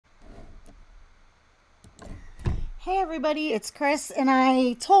Hey everybody, it's Chris, and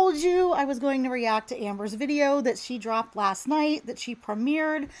I told you I was going to react to Amber's video that she dropped last night, that she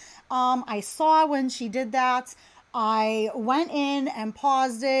premiered. I saw when she did that. I went in and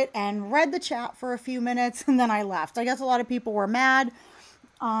paused it and read the chat for a few minutes, and then I left. I guess a lot of people were mad.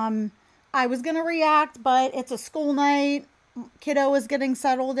 I was going to react, but it's a school night. Kiddo is getting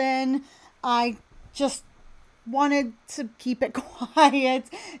settled in. I just wanted to keep it quiet,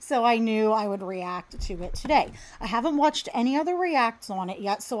 so I knew I would react to it today. I haven't watched any other reacts on it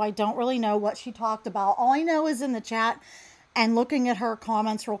yet, so I don't really know what she talked about. All I know is in the chat and looking at her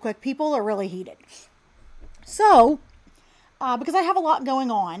comments real quick, people are really heated. So, because I have a lot going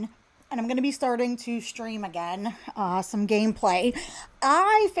on, and I'm going to be starting to stream again, some gameplay,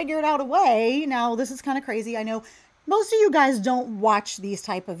 I figured out a way. Now, this is kind of crazy, I know. Most of you guys don't watch these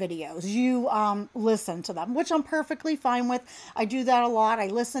type of videos. You listen to them, which I'm perfectly fine with. I do that a lot. I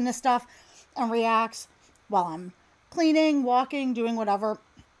listen to stuff and react while I'm cleaning, walking, doing whatever,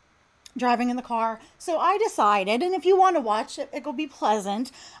 driving in the car. So I decided, and if you want to watch it, it'll be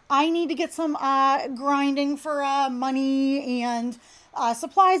pleasant. I need to get some grinding for money and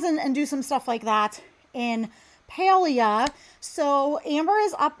supplies and do some stuff like that in Palia. So Amber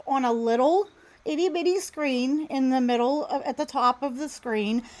is up on a little itty bitty screen in the middle at the top of the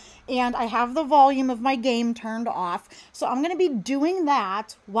screen, and I have the volume of my game turned off, so I'm going to be doing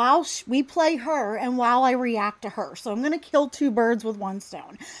that while we play her and while I react to her. So I'm going to kill two birds with one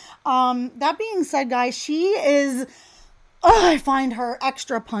stone. That being said, guys, she is I find her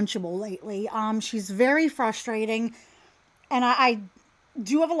extra punchable lately. She's very frustrating, and I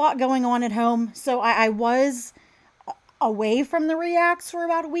do have a lot going on at home, so I was away from the reacts for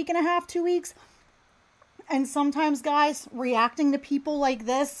about a week and a half, 2 weeks. And sometimes, guys, reacting to people like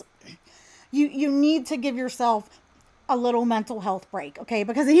this, you need to give yourself a little mental health break, okay?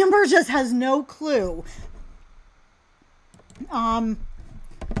 Because Amber just has no clue.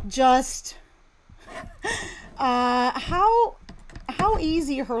 Just how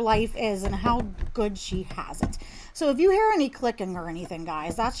easy her life is and how good she has it. So if you hear any clicking or anything,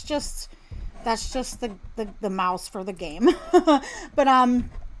 guys, that's just the mouse for the game. But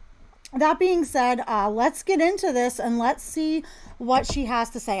that being said, let's get into this and let's see what she has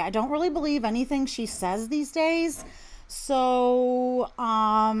to say. I don't really believe anything she says these days. So,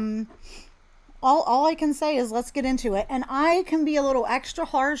 all I can say is let's get into it. And I can be a little extra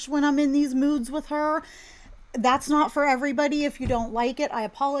harsh when I'm in these moods with her. That's not for everybody. If you don't like it, I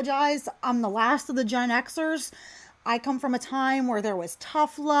apologize. I'm the last of the Gen Xers. I come from a time where there was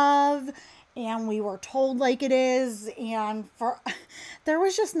tough love and we were told like it is, and there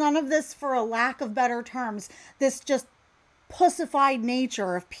was just none of this, for a lack of better terms, this just pussified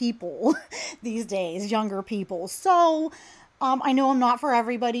nature of people these days, younger people. So I know I'm not for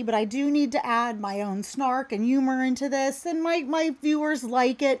everybody, but I do need to add my own snark and humor into this, and my viewers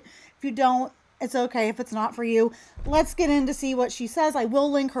like it. If you don't, it's okay if it's not for you. Let's get in to see what she says. I will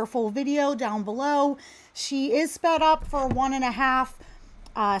link her full video down below. She is sped up for 1.5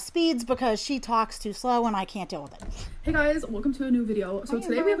 speeds because she talks too slow and I can't deal with it. Hey guys, welcome to a new video. So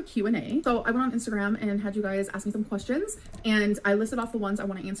today we have a Q&A. So I went on Instagram and had you guys ask me some questions, and I listed off the ones I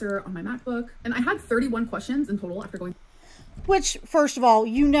want to answer on my MacBook, and I had 31 questions in total after going. Which, first of all,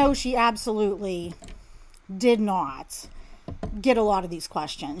 you know, she absolutely did not get a lot of these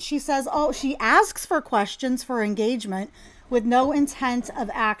questions. She says, oh, she asks for questions for engagement with no intent of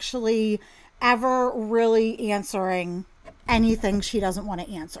actually ever really answering anything she doesn't want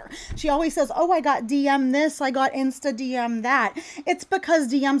to answer. She always says, oh, I got DM this, I got Insta DM that. It's because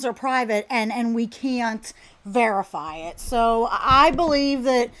DMs are private and we can't verify it. So I believe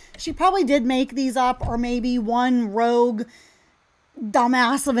that she probably did make these up, or maybe one rogue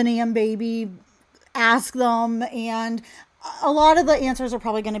dumbass of an AM baby asked them, and a lot of the answers are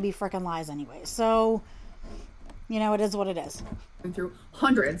probably going to be freaking lies anyway. So, you know, it is what it is. Through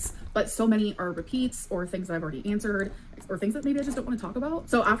hundreds, but so many are repeats or things that I've already answered or things that maybe I just don't want to talk about.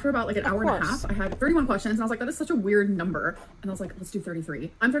 So after about like an hour and a half, I had 31 questions, and I was like, that is such a weird number. And I was like, let's do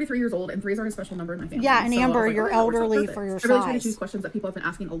 33. I'm 33 years old, and 3s are a special number in my family. Yeah, and so Amber, like, you're elderly for your size. I really try to choose questions that people have been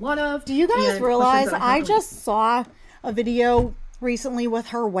asking a lot of. Do you guys realize I just saw a video recently with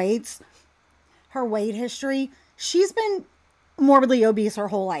her weights, her weight history. She's been morbidly obese her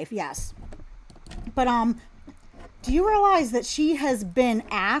whole life, yes. But do you realize that she has been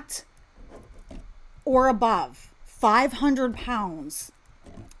at or above 500 pounds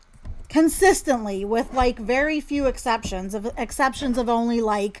consistently, with like very few exceptions of only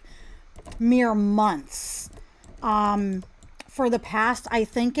like mere months, for the past, I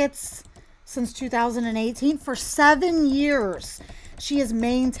think it's since 2018, for 7 years, she has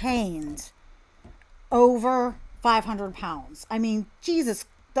maintained over 500 pounds. I mean, Jesus,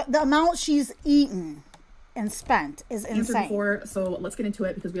 the amount she's eaten and spent is insane. Before, so let's get into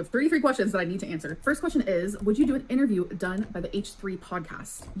it because we have 33 questions that I need to answer. First question is, would you do an interview done by the H3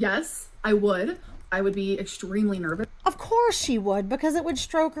 podcast? Yes, I would. I would be extremely nervous. Of course she would, because it would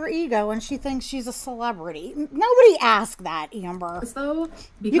stroke her ego and she thinks she's a celebrity. Nobody asked that, Amber. Though,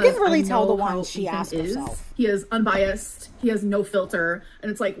 you can really tell the one she asked herself. He is unbiased. He has no filter. And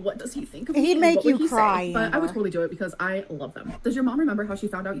it's like, what does he think of me? He'd make you cry. But I would totally do it because I love them. Does your mom remember how she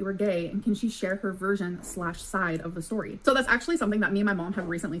found out you were gay? And can she share her version/side of the story? So that's actually something that me and my mom have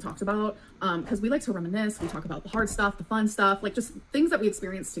recently talked about, because we like to reminisce. We talk about the hard stuff, the fun stuff, like just things that we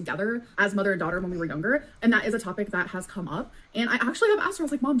experienced together as mother and daughter when we were younger. And that is a topic that has come up. And I actually have asked her, I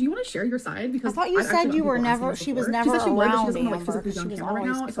was like, Mom, do you want to share your side? Because I thought you said you were never, she was never around. She said she would, but she doesn't want to like physically be on camera right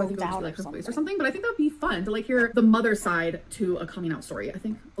now. So I think it would like her voice or something. But I think that'd be fun to like hear the mother side to a coming out story. I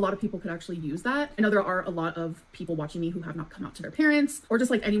think a lot of people could actually use that. I know there are a lot of people watching me who have not come out to their parents or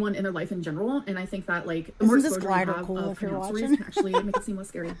just like anyone in their life in general. And I think that like the more exposure you have of coming out stories can actually make it seem less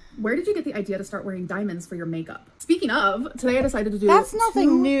scary. Where did you get the idea to start wearing diamonds for your makeup? Speaking of, today I decided to do that's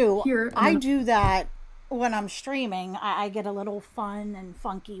nothing new. Here, I do that when I'm streaming. I get a little fun and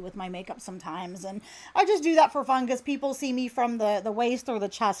funky with my makeup sometimes, and I just do that for fun because people see me from the waist or the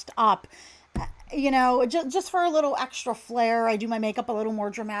chest up, you know, just for a little extra flair. I do my makeup a little more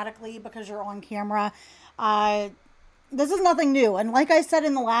dramatically because you're on camera. This is nothing new, and like I said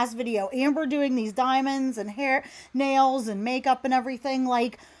in the last video, Amber doing these diamonds and hair, nails and makeup and everything,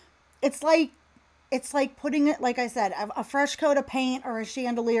 like it's like putting it, like I said, a fresh coat of paint or a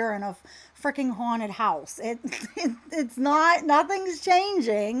chandelier in a freaking haunted house. It's not, nothing's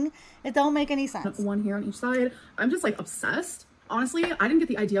changing. It don't make any sense. One here on each side. I'm just like obsessed. Honestly, I didn't get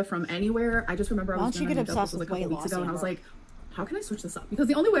the idea from anywhere. I just remember I was doing my makeup. This was like a couple weeks ago, and I was like, how can I switch this up? Because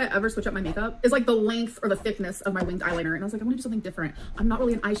the only way I ever switch up my makeup is like the length or the thickness of my winged eyeliner. And I was like, I want to do something different. I'm not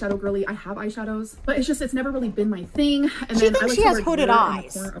really an eyeshadow girly. I have eyeshadows, but it's never really been my thing. And she thinks she has hooded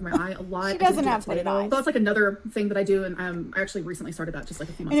eyes. In the corner of my eye a lot. She doesn't have hooded eyes. So that's like another thing that I do. And I actually recently started that just like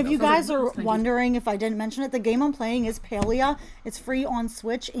a few months ago. And if you guys are wondering if I didn't mention it, the game I'm playing is Palia. It's free on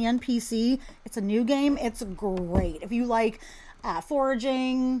Switch and PC. It's a new game. It's great. If you like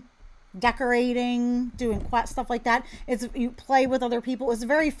foraging, decorating, doing stuff like that, you play with other people. It's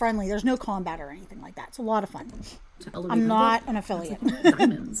very friendly. There's no combat or anything like that. It's a lot of fun. I'm not an affiliate.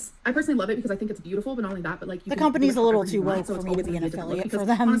 Diamonds. I personally love it because I think it's beautiful, but not only that, but like the company's a little too woke for me to be an affiliate for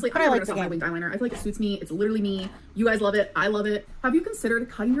them. Honestly, but I like the game. Winged eyeliner. I feel like it suits me. It's literally me. You guys love it. I love it. Have you considered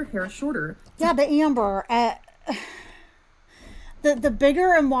cutting your hair shorter? Yeah, but Amber, the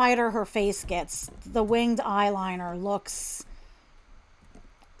bigger and wider her face gets, the winged eyeliner looks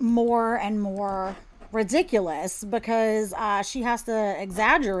more and more ridiculous because she has to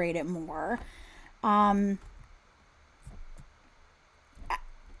exaggerate it more. I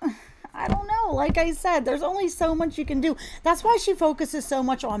don't know. Like I said, there's only so much you can do. That's why she focuses so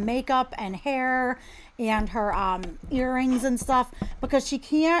much on makeup and hair and her earrings and stuff, because she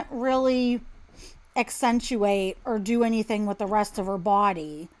can't really accentuate or do anything with the rest of her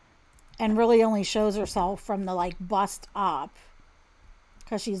body, and really only shows herself from the like bust up,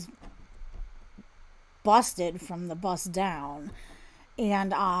 because she's busted from the bust down.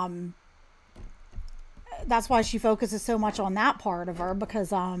 And that's why she focuses so much on that part of her,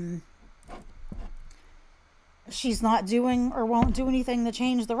 because she's not doing or won't do anything to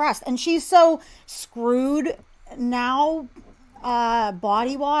change the rest. And she's so screwed now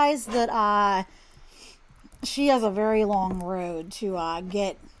body wise that she has a very long road to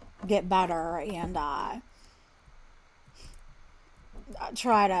get better and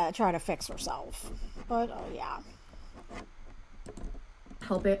try to fix herself. But yeah,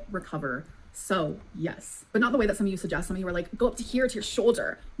 help it recover. So yes, but not the way that some of you suggest. Some of you are like, go up to here to your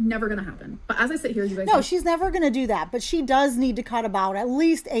shoulder. Never gonna happen. But as I sit here, you guys no, she's never gonna do that, but she does need to cut about at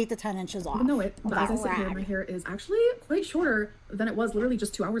least 8 to 10 inches off. No, it but as I sit here, my hair is actually quite shorter than it was literally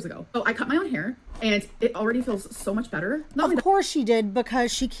just 2 hours ago. So I cut my own hair and it already feels so much better. Of course she did,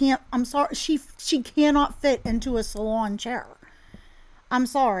 because she can't, I'm sorry, she cannot fit into a salon chair. I'm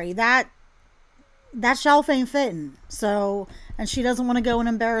sorry, that shelf ain't fitting. So, and she doesn't want to go and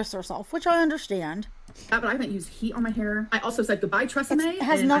embarrass herself, which I understand. But I haven't used heat on my hair. I also said goodbye Tresemme. It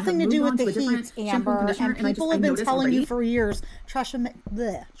has nothing to do with the heat, Amber. And people have been telling you for years, Tresemme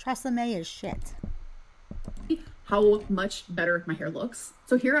is shit. How much better my hair looks.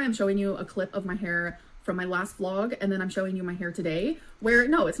 So here I am showing you a clip of my hair from my last vlog, and then I'm showing you my hair today, where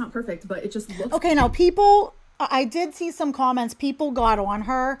no, it's not perfect, but it just looks okay. Now people, I did see some comments. People got on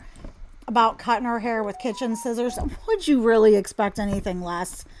her about cutting her hair with kitchen scissors. Would you really expect anything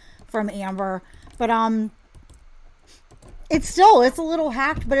less from Amber? But it's a little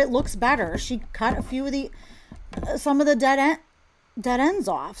hacked, but it looks better. She cut a few of some of the dead ends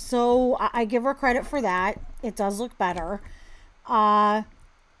off. So I give her credit for that. It does look better. But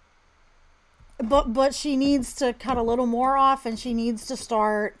she needs to cut a little more off, and she needs to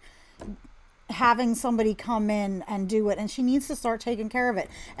start having somebody come in and do it, and she needs to start taking care of it.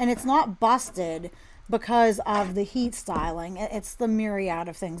 And it's not busted because of the heat styling. It's the myriad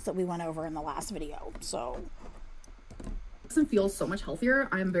of things that we went over in the last video. So and feels so much healthier.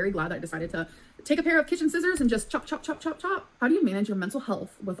 I am very glad that I decided to take a pair of kitchen scissors and just chop, chop, chop, chop, chop. How do you manage your mental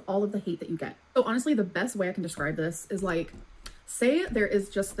health with all of the hate that you get? So honestly, the best way I can describe this is like, say there is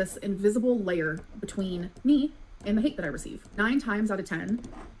just this invisible layer between me and the hate that I receive. 9 times out of 10,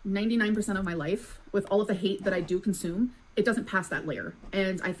 99% of my life, with all of the hate that I do consume, it doesn't pass that layer.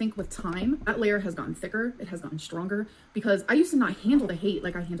 And I think with time, that layer has gotten thicker, it has gotten stronger, because I used to not handle the hate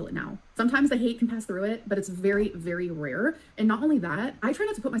like I handle it now. Sometimes the hate can pass through it, but it's very, very rare. And not only that, I try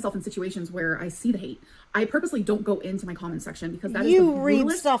not to put myself in situations where I see the hate. I purposely don't go into my comment section, because that is the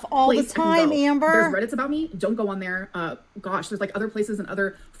read stuff all the time, Amber. There's Reddits about me. Don't go on there. Gosh, there's like other places and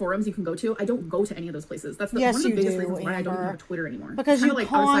other forums you can go to. I don't go to any of those places. That's one of the biggest reasons why I don't have a Twitter anymore. Because you like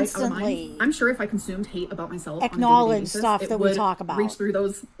constantly, I'm sure if I consumed hate about myself, acknowledge stuff that we talk about, reach through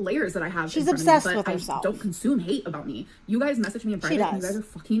those layers that I have. She's obsessed with herself. I don't consume hate about me. You guys message me in private. And you guys are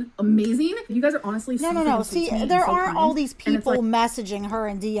fucking amazing. You guys are honestly no. See, there aren't all these people messaging her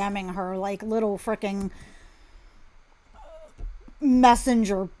and DMing her like little freaking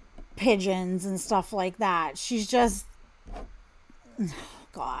messenger pigeons and stuff like that. She's just,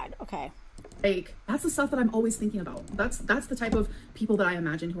 God, okay. Like, that's the stuff that I'm always thinking about. That's the type of people that I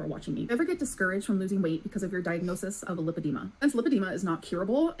imagine who are watching me. Ever get discouraged from losing weight because of your diagnosis of a lipedema? Since lipedema is not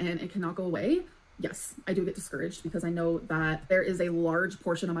curable and it cannot go away, yes, I do get discouraged, because I know that there is a large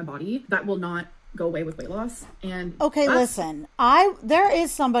portion of my body that will not go away with weight loss. And okay, listen, there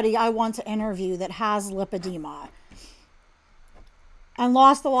is somebody I want to interview that has lipedema and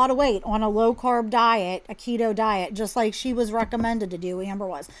lost a lot of weight on a low-carb diet, a keto diet, just like she was recommended to do, Amber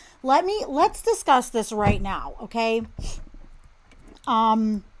was. Let's discuss this right now, okay?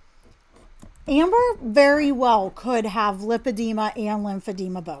 Amber very well could have lipedema and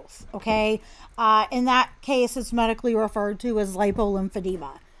lymphedema both, okay? In that case, it's medically referred to as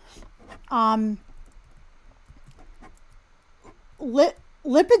lipolymphedema.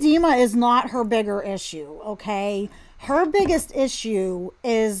 Lipedema is not her bigger issue, okay? Her biggest issue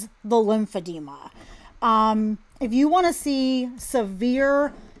is the lymphedema. If you want to see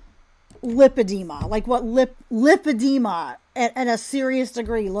severe lipedema, like what lipedema at a serious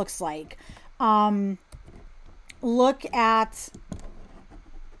degree looks like, look at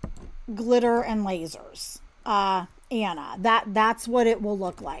Glitter and Lasers, Anna. That's what it will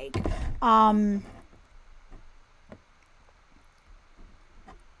look like.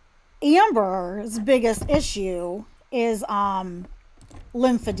 Amber's biggest issue is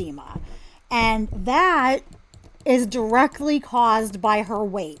lymphedema, and that is directly caused by her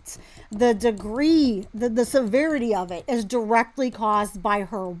weight. The degree, the severity of it is directly caused by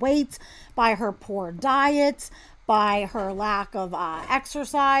her weight, by her poor diet, by her lack of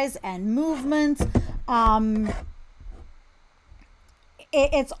exercise and movement.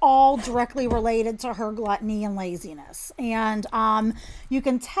 It's all directly related to her gluttony and laziness. And you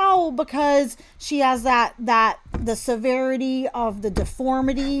can tell because she has the severity of the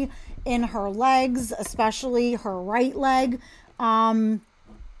deformity in her legs, especially her right leg.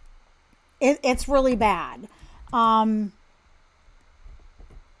 It's really bad. And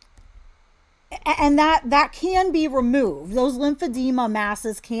that can be removed. Those lymphedema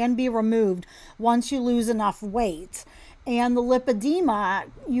masses can be removed once you lose enough weight. And the lipedema,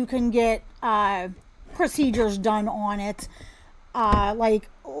 you can get procedures done on it, like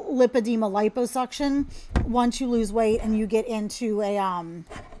lipedema liposuction, once you lose weight and you get into a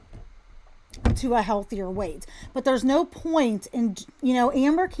healthier weight. But there's no point in,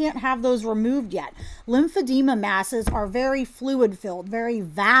 Amber can't have those removed yet. Lymphedema masses are very fluid filled, very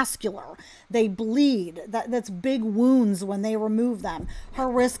vascular. They bleed. That's big wounds when they remove them. Her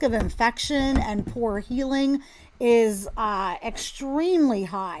risk of infection and poor healing is extremely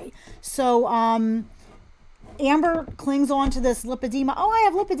high. So Amber clings on to this lipedema. Oh, I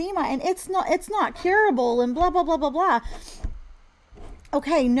have lipedema and it's not curable and blah blah blah blah blah.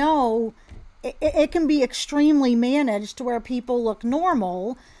 Okay, no, it can be extremely managed to where people look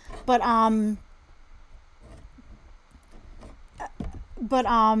normal, but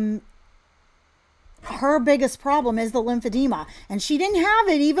her biggest problem is the lymphedema, and she didn't have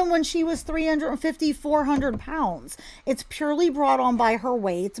it even when she was 350, 400 pounds. It's purely brought on by her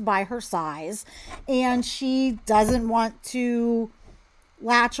weight, by her size, and she doesn't want to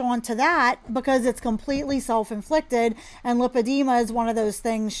latch on to that because it's completely self-inflicted, and lipedema is one of those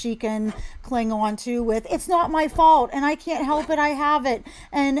things she can cling on to with, it's not my fault and I can't help it, I have it,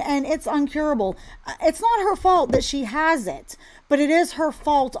 and it's uncurable. It's not her fault that she has it, but it is her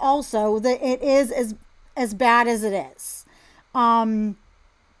fault also that it is as bad as it is.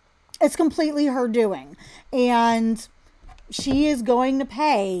 It's completely her doing, and she is going to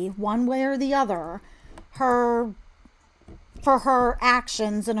pay one way or the other for her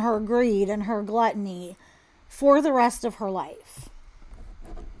actions and her greed and her gluttony for the rest of her life.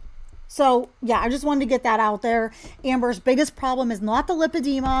 So yeah, I just wanted to get that out there. Amber's biggest problem is not the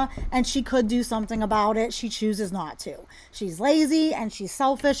lipedema, and she could do something about it. She chooses not to. She's lazy and she's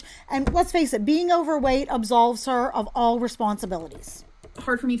selfish. And let's face it, being overweight absolves her of all responsibilities.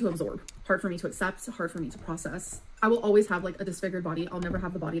 Hard for me to absorb, hard for me to accept, hard for me to process. I will always have like a disfigured body. I'll never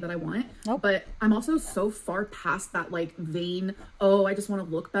have the body that I want. Nope. But I'm also so far past that like vain, oh, I just want to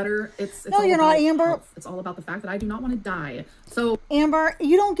look better. It's no, you're not, Amber. Health. It's all about the fact that I do not want to die. So Amber,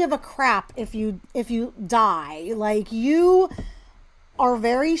 you don't give a crap if you die. Like, you are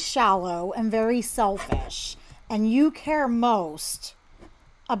very shallow and very selfish, and you care most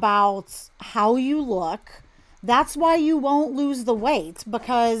about how you look. That's why you won't lose the weight,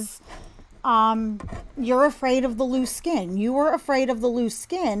 because you're afraid of the loose skin. You were afraid of the loose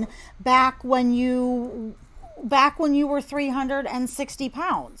skin back when you were 360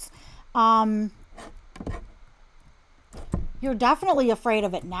 pounds. You're definitely afraid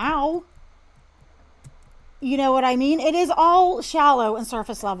of it now. You know what I mean? It is all shallow and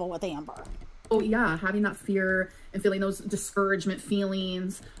surface level with Amber. Oh yeah, having that fear and feeling those discouragement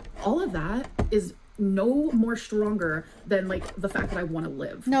feelings, all of that is no more stronger than like the fact that I want to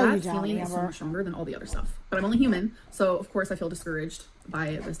live. No, that you don't, feeling is so much stronger than all the other stuff. But I'm only human, so of course I feel discouraged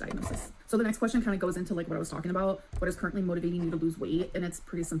by this diagnosis. So the next question kind of goes into like what I was talking about, what is currently motivating you to lose weight, and it's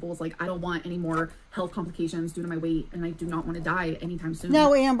pretty simple. It's like, I don't want any more health complications due to my weight, and I do not want to die anytime soon.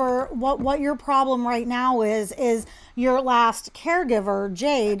 No, Amber, what your problem right now is your last caregiver,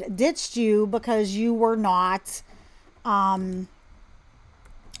 Jade, ditched you because you were not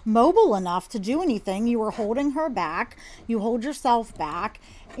mobile enough to do anything. You were holding her back. You hold yourself back,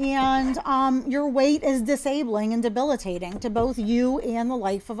 and your weight is disabling and debilitating to both you and the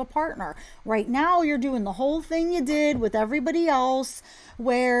life of a partner. Right now, you're doing the whole thing you did with everybody else,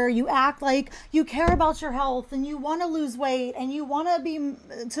 where you act like you care about your health and you want to lose weight and you want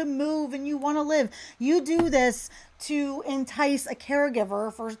to move and you want to live. You do this to entice a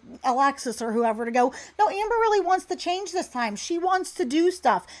caregiver for Alexis or whoever to go, no, Amber really wants to change this time. She wants to do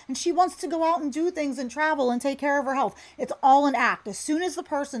stuff, and she wants to go out and do things and travel and take care of her health. It's all an act. As soon as the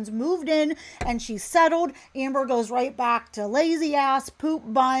person's moved in and she's settled, Amber goes right back to lazy ass, poop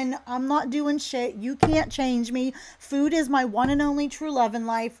bun. I'm not doing shit. You can't change me. Food is my one and only true love in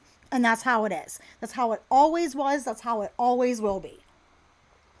life, and that's how it is. That's how it always was. That's how it always will be.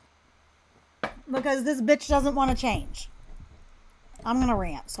 Because this bitch doesn't want to change. I'm going to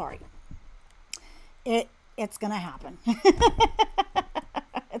rant. Sorry. It's going to happen.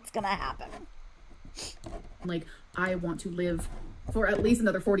 It's going to happen. Like, I want to live for at least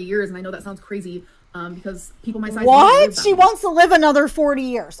another 40 years. And I know that sounds crazy because people my size. What? She wants to live another 40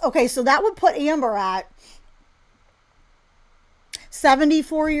 years. Okay, so that would put Amber at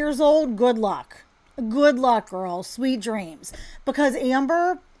 74 years old. Good luck. Good luck, girl. Sweet dreams. Because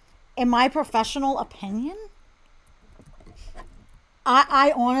Amber, in my professional opinion,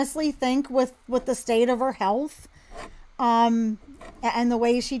 I honestly think with the state of her health, and the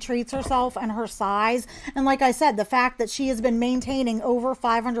way she treats herself and her size, and like I said, the fact that she has been maintaining over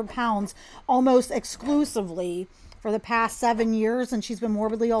 500 pounds almost exclusively for the past 7 years, and she's been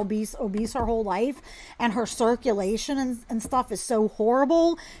morbidly obese her whole life, and her circulation and stuff is so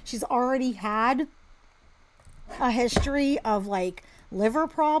horrible. She's already had a history of like liver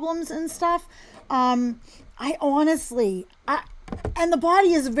problems and stuff. And the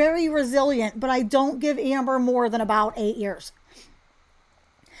body is very resilient, but I don't give Amber more than about 8 years.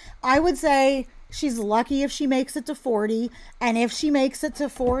 I would say she's lucky if she makes it to 40. And if she makes it to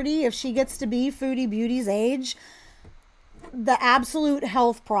 40, if she gets to be Foodie Beauty's age, the absolute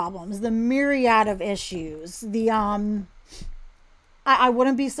health problems, the myriad of issues, I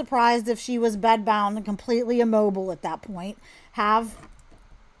wouldn't be surprised if she was bedbound and completely immobile at that point, have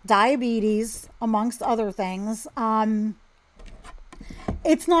diabetes, amongst other things.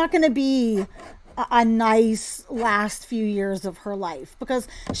 It's not going to be a nice last few years of her life, because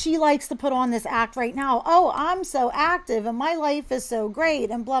she likes to put on this act right now. Oh, I'm so active and my life is so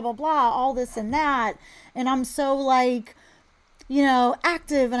great and blah, blah, blah, all this and that. And I'm so like, you know,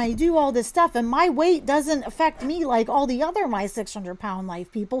 active and I do all this stuff and my weight doesn't affect me like all the other my 600-pound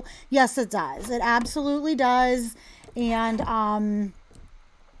life people. Yes, it does. It absolutely does. And,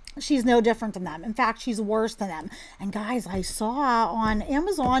 she's no different than them. In fact, she's worse than them. And guys, I saw on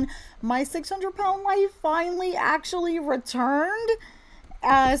Amazon, my 600-pound life finally actually returned.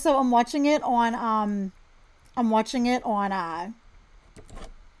 So I'm watching it on,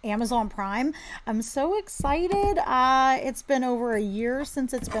 Amazon Prime. I'm so excited. It's been over a year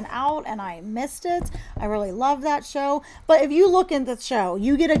since it's been out and I missed it. I really love that show. But if you look into the show,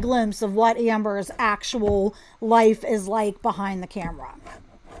 you get a glimpse of what Amber's actual life is like behind the camera.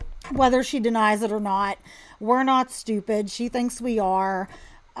 Whether she denies it or not, we're not stupid. She thinks we are.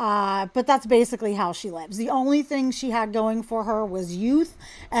 But that's basically how she lives. The only thing she had going for her was youth.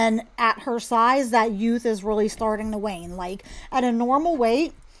 And at her size, that youth is really starting to wane. Like at a normal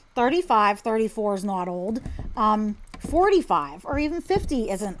weight, 35, 34 is not old. 45 or even 50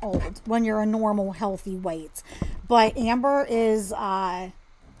 isn't old when you're a normal, healthy weight. But Amber is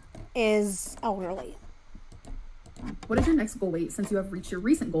elderly. What is your next goal weight since you have reached your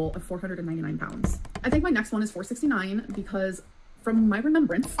recent goal of 499 pounds? I think my next one is 469 because from my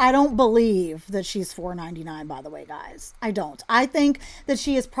remembrance. I don't believe that she's 499, by the way, guys. I don't. I think that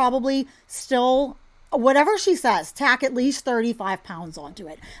she is probably still, whatever she says, tack at least 35 pounds onto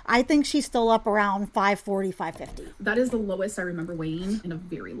it. I think she's still up around 540, 550. That is the lowest I remember weighing in a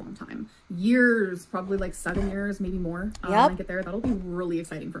very long time. Years, probably like 7 years, maybe more. When I get there, that'll be really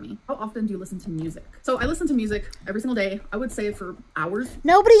exciting for me. How often do you listen to music? So I listen to music every single day. I would say for hours.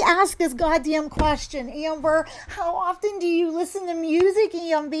 Nobody asked this goddamn question, Amber. How often do you listen to music,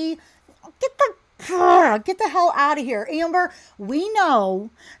 Amby? Get the hell out of here. Amber, we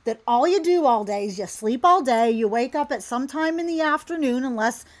know that all you do all day is you sleep all day. You wake up at some time in the afternoon,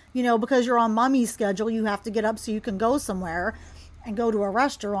 unless, you know, because you're on mommy's schedule, you have to get up so you can go somewhere and go to a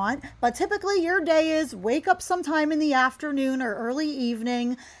restaurant. But typically your day is wake up sometime in the afternoon or early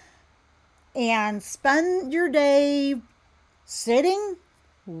evening and spend your day sitting,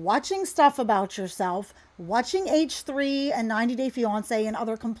 watching stuff about yourself, watching H3 and 90 Day Fiancé and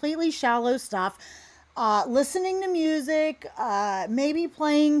other completely shallow stuff, listening to music, maybe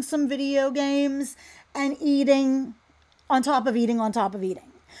playing some video games, and eating on top of eating on top of eating.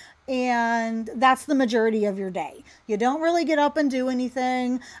 And that's the majority of your day. You don't really get up and do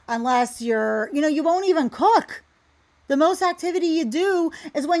anything unless you're, you know, you won't even cook. The most activity you do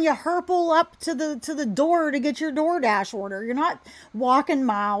is when you hurple up to the door to get your DoorDash order. You're not walking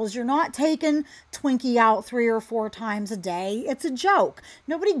miles. You're not taking Twinkie out 3 or 4 times a day. It's a joke.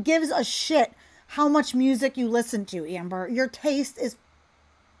 Nobody gives a shit how much music you listen to, Amber. Your taste is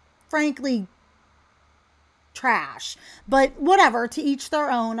frankly trash. But whatever, to each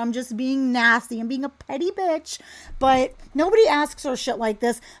their own. I'm just being nasty and being a petty bitch. But nobody asks her shit like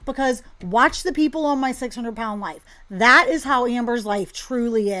this, because watch the people on my 600-pound life. That is how Amber's life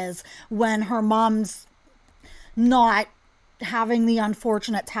truly is when her mom's not having the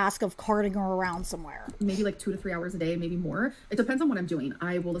unfortunate task of carting her around somewhere. Maybe like 2 to 3 hours a day, maybe more. It depends on what I'm doing.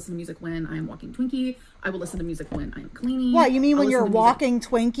 I will listen to music when I am walking Twinkie. I will listen to music when I'm cleaning. What, you mean when you're walking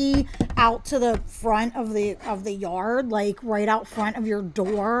Twinkie out to the front of the yard, like right out front of your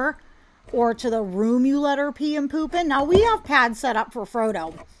door, or to the room you let her pee and poop in? Now we have pads set up for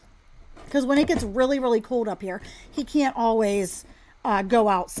Frodo, because when it gets really, really cold up here, he can't always go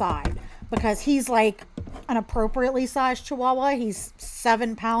outside, because he's like an appropriately sized Chihuahua. He's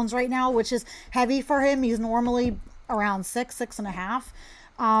 7 pounds right now, which is heavy for him. He's normally around 6.5.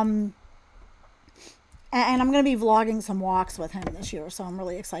 And I'm going to be vlogging some walks with him this year, so I'm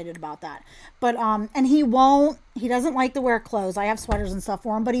really excited about that. But, and he doesn't like to wear clothes. I have sweaters and stuff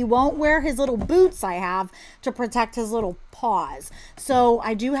for him, but he won't wear his little boots I have to protect his little paws. So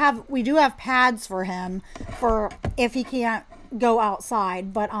we do have pads for him for if he can't go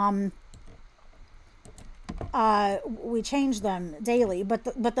outside, but, we change them daily, but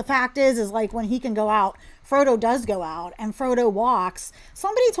the fact is like when he can go out, Frodo does go out and Frodo walks.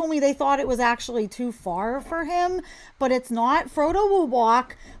 Somebody told me they thought it was actually too far for him, but it's not. Frodo will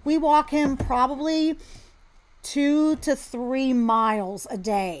walk. We walk him probably 2 to 3 miles a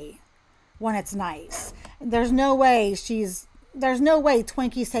day when it's nice. There's no way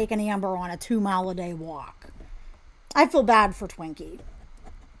Twinkie's taking Amber on a 2 mile a day walk. I feel bad for Twinkie.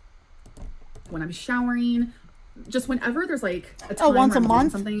 When I'm showering, just whenever there's like a time once where a I'm doing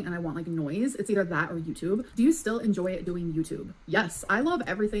month something and I want like noise, it's either that or YouTube. Do you still enjoy doing YouTube? Yes, I love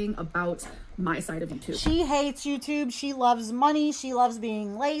everything about my side of YouTube. She hates YouTube. She loves money. She loves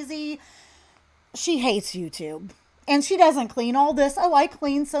being lazy. She hates YouTube. And she doesn't clean all this. Oh, I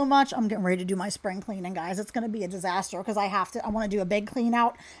clean so much. I'm getting ready to do my spring cleaning, guys. It's going to be a disaster because I want to do a big clean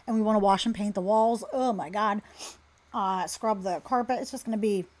out and we want to wash and paint the walls. Oh my God. Scrub the carpet. It's going to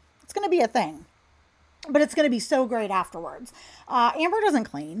be a thing. But it's going to be so great afterwards. Amber doesn't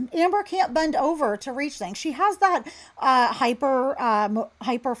clean. Amber can't bend over to reach things. She has that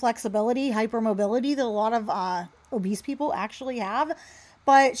hyper flexibility, hyper mobility that a lot of obese people actually have.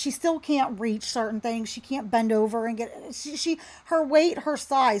 But she still can't reach certain things. She can't bend over and get her weight, her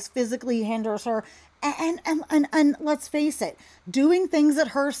size physically hinders her. And let's face it, doing things at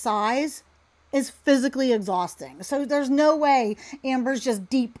her size is physically exhausting. So there's no way Amber's just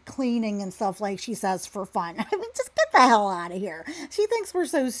deep cleaning and stuff like she says for fun. I mean, just get the hell out of here. She thinks we're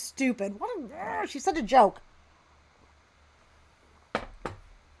so stupid. She's such a joke.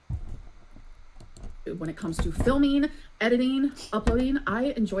 When it comes to filming, editing, uploading,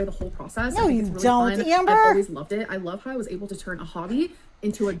 I enjoy the whole process. No, you really don't, fun. Amber. I've always loved it. I love how I was able to turn a hobby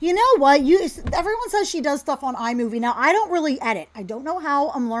into a... You know what? Everyone says she does stuff on iMovie. Now, I don't really edit. I don't know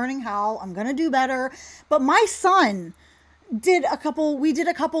how. I'm learning how. I'm going to do better. But my son we did a couple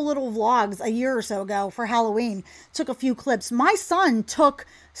little vlogs a year or so ago for Halloween. Took a few clips. My son took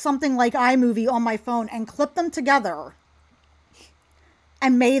something like iMovie on my phone and clipped them together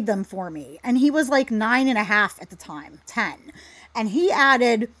and made them for me. And he was like 9.5 at the time, 10. And he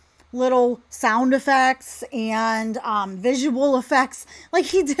added little sound effects and visual effects. Like,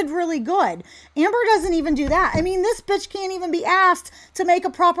 he did really good. Amber doesn't even do that. I mean, this bitch can't even be asked to make a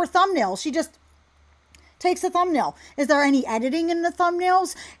proper thumbnail. She just takes a thumbnail. Is there any editing in the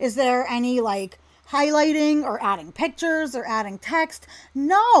thumbnails? Is there any like highlighting or adding pictures or adding text?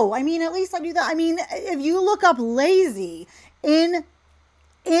 No. I mean, at least I do that. I mean, if you look up lazy in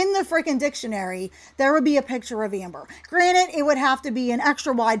the freaking dictionary, there would be a picture of Amber. Granted, it would have to be an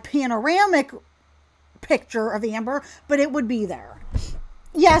extra wide panoramic picture of Amber, but it would be there.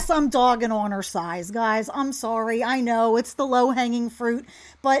 Yes, I'm dogging on her size, guys. I'm sorry. I know it's the low-hanging fruit,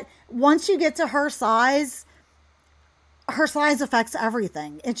 but once you get to her size affects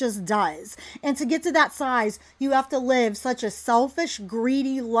everything. It just does. And to get to that size, you have to live such a selfish,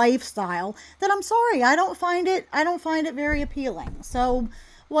 greedy lifestyle that I'm sorry, I don't find it very appealing. So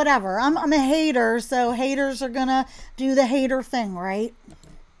whatever. I'm a hater, so haters are gonna do the hater thing, right?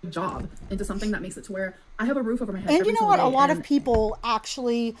 Job into something that makes it to where I have a roof over my head. And you know what? A lot of people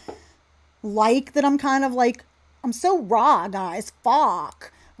actually like that I'm kind of like, I'm so raw, guys.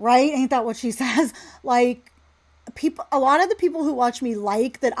 Fuck. Right? Ain't that what she says? Like, a lot of the people who watch me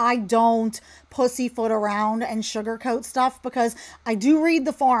like that I don't pussyfoot around and sugarcoat stuff, because I do read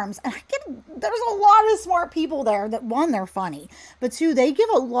the forums and there's a lot of smart people there that, one, they're funny, but two, they give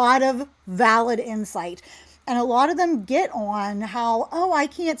a lot of valid insight. And a lot of them get on how, oh, I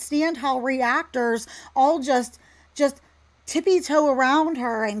can't stand how reactors all just tippy-toe around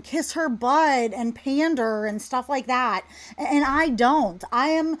her and kiss her butt and pander and stuff like that. And I don't. I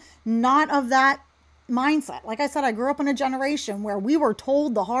am not of that mindset. Like I said, I grew up in a generation where we were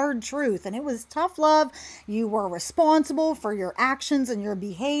told the hard truth, and it was tough love. You were responsible for your actions and your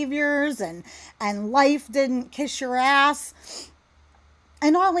behaviors, and life didn't kiss your ass.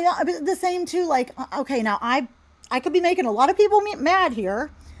 And not only the same too, like, okay, now I could be making a lot of people mad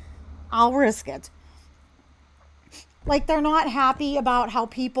here. I'll risk it. Like, they're not happy about how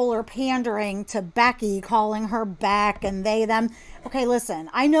people are pandering to Becky, calling her Beck and they, them. Okay,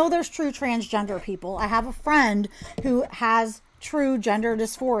 listen, I know there's true transgender people. I have a friend who has true gender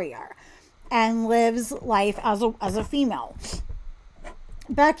dysphoria and lives life as a female.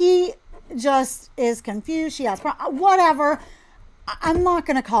 Becky just is confused. She has whatever. I'm not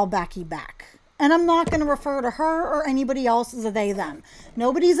going to call Becky Beck. And I'm not going to refer to her or anybody else as a they, them.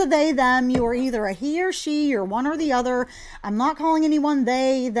 Nobody's a they, them. You are either a he or she. You're one or the other. I'm not calling anyone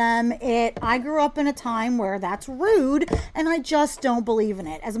they, them, it. I grew up in a time where that's rude, and I just don't believe in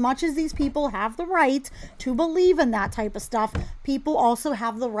it. As much as these people have the right to believe in that type of stuff, people also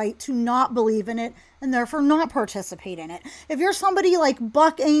have the right to not believe in it and therefore not participate in it. If you're somebody like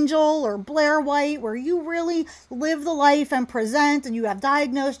Buck Angel or Blair White, where you really live the life and present and you have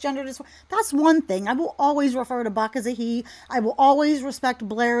diagnosed gender dysphoria, that's one thing. I will always refer to Buck as a he. I will always respect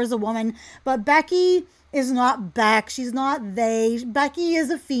Blair as a woman. But Becky is not Beck. She's not they. Becky is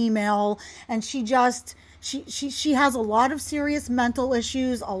a female, and she just... She has a lot of serious mental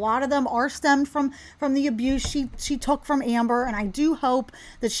issues. A lot of them are stemmed from the abuse she took from Amber, and I do hope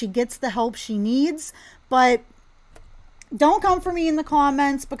that she gets the help she needs. But don't come for me in the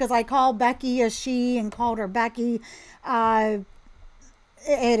comments because I called Becky a she and called her Becky. It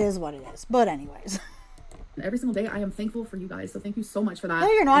is what it is. But anyways. Every single day, I am thankful for you guys. So thank you so much for that. No,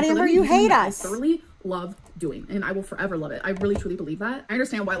 you're not, Amber. You hate us. I thoroughly love doing, and I will forever love it. I really, truly believe that. I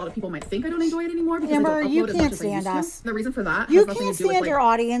understand why a lot of people might think I don't enjoy it anymore because Amber, I don't you upload as can't much as I stand used us. to. The reason for that You has nothing can't to do with, stand your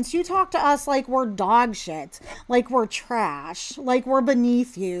audience. You talk to us like we're dog shit, like we're trash, like we're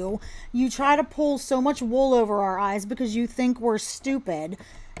beneath you. You try to pull so much wool over our eyes because you think we're stupid.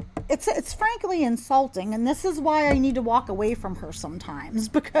 It's frankly insulting, and this is why I need to walk away from her sometimes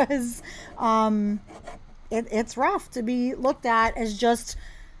because it's rough to be looked at as just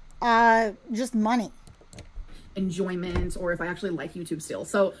money. Enjoyment, or if I actually like YouTube still.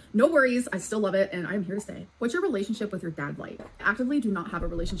 So no worries, I still love it and I'm here to stay. What's your relationship with your dad like? I actively do not have a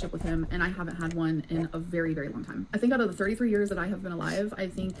relationship with him, and I haven't had one in a very, very long time. I think out of the 33 years that I have been alive, I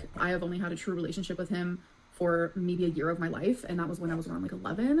think I have only had a true relationship with him for maybe a year of my life, and that was when I was around like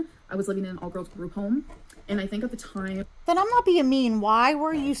 11. I was living in an all-girls group home, and I think at the time... Then I'm not being mean. Why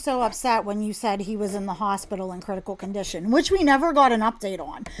were you so upset when you said he was in the hospital in critical condition, which we never got an update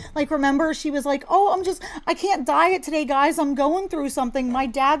on? Like, remember, she was like, oh, I can't diet today, guys. I'm going through something. My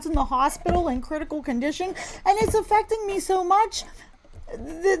dad's in the hospital in critical condition, and it's affecting me so much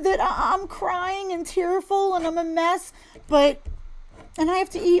that I'm crying and tearful, and I'm a mess, and I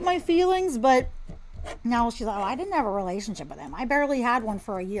have to eat my feelings, but... Now she's like, oh, I didn't have a relationship with him. I barely had one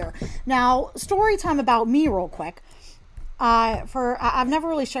for a year. Now, story time about me real quick. I've never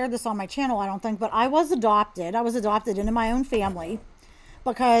really shared this on my channel, I don't think, but I was adopted. I was adopted into my own family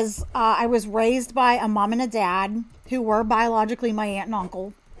because I was raised by a mom and a dad who were biologically my aunt and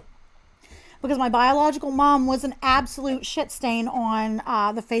uncle. Because my biological mom was an absolute shit stain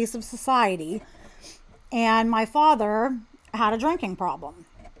on the face of society. And my father had a drinking problem.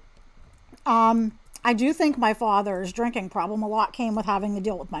 I do think my father's drinking problem a lot came with having to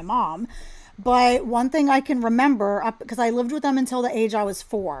deal with my mom. But one thing I can remember, because I lived with them until the age I was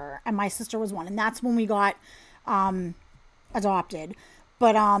 4, and my sister was 1, and that's when we got adopted.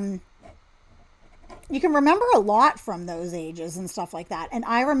 But you can remember a lot from those ages and stuff like that. And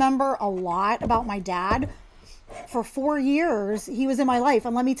I remember a lot about my dad. For 4 years, he was in my life.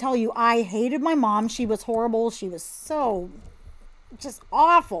 And let me tell you, I hated my mom. She was horrible. She was so... just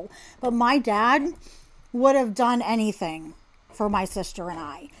awful. But my dad would have done anything for my sister and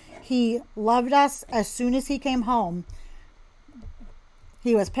I. He loved us. As soon as he came home,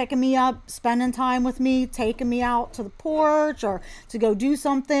 he was picking me up, spending time with me, taking me out to the porch or to go do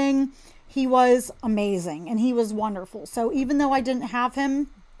something. He was amazing and he was wonderful. So even though I didn't have him,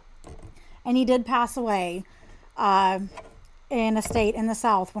 and he did pass away in a state in the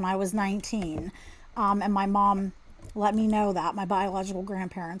South when I was 19, and my mom let me know that. My biological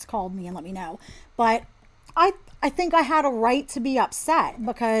grandparents called me and let me know. But I think I had a right to be upset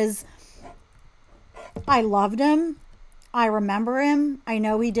because I loved him. I remember him. I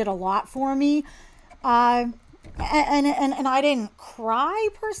know he did a lot for me. And I didn't cry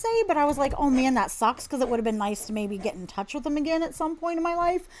per se, but I was like, oh man, that sucks, because it would have been nice to maybe get in touch with him again at some point in my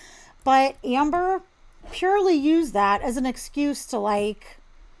life. But Amber purely used that as an excuse to like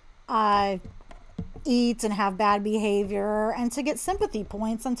eat and have bad behavior and to get sympathy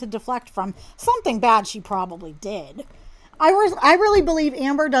points and to deflect from something bad she probably did. I really believe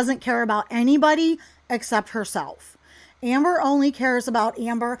Amber doesn't care about anybody except herself. Amber only cares about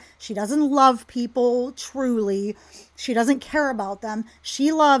Amber. She doesn't love people truly. She doesn't care about them.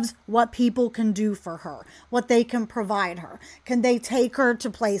 She loves what people can do for her, what they can provide her. Can they take her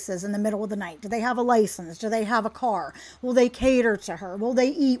to places in the middle of the night? Do they have a license? Do they have a car? Will they cater to her? Will they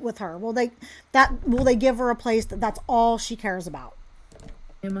eat with her? Will they give her a place? That's all she cares about.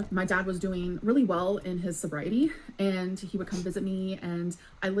 My dad was doing really well in his sobriety, and he would come visit me, and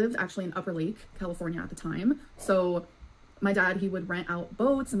I lived actually in Upper Lake, California at the time. So my dad, he would rent out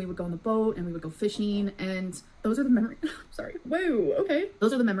boats and we would go on the boat and we would go fishing, and those are the memories. Sorry. Whoa. Okay.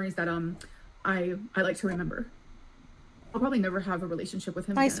 Those are the memories that I like to remember. I'll probably never have a relationship with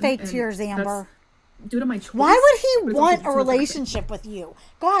him Nice again, fake tears, Amber. Due to my choice. Why would he want a relationship with you?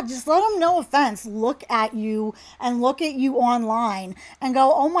 God, just let him, no offense, look at you and look at you online and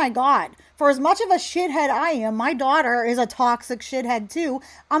go, oh my God, for as much of a shithead I am, my daughter is a toxic shithead too.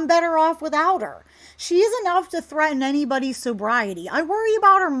 I'm better off without her. She is enough to threaten anybody's sobriety. I worry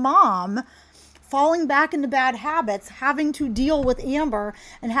about her mom falling back into bad habits, having to deal with Amber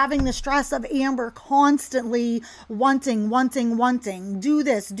and having the stress of Amber constantly wanting, do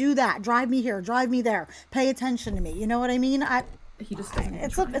this, do that, drive me here, drive me there, pay attention to me. You know what I mean? He just doesn't.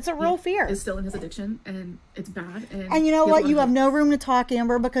 It's a real fear. Is still in his addiction, and it's bad. And you know what? You have no room to talk,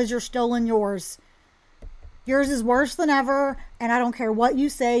 Amber, because you're still in yours. Yours is worse than ever, and I don't care what you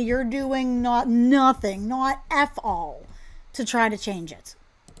say. You're doing nothing, not F all, to try to change it.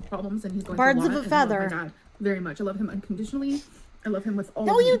 Problems, and he's going birds through a lot, of a feather. I love my dad very much. I love him unconditionally. I love him with all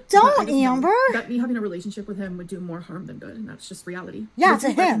No, of me. you don't, Amber. That me having a relationship with him would do more harm than good, and that's just reality. Yeah, to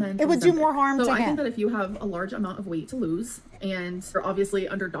him. It would do more harm to him. So I think that if you have a large amount of weight to lose, and you're obviously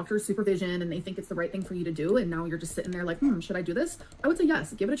under doctor's supervision, and they think it's the right thing for you to do, and now you're just sitting there like, should I do this? I would say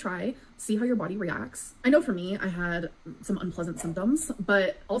yes. Give it a try. See how your body reacts. I know for me, I had some unpleasant symptoms,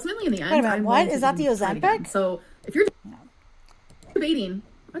 but ultimately in the end, wait a minute, what? Is that the Ozempic? So if you're debating,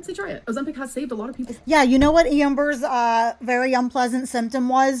 I'd say try it. Ozempic has saved a lot of people. Yeah, you know what Amber's very unpleasant symptom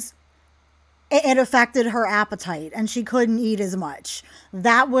was? It affected her appetite, and she couldn't eat as much.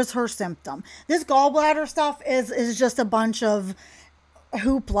 That was her symptom. This gallbladder stuff is just a bunch of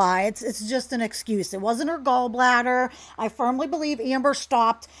hoopla. It's just an excuse. It wasn't her gallbladder. I firmly believe Amber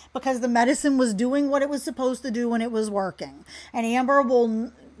stopped because the medicine was doing what it was supposed to do when it was working. And Amber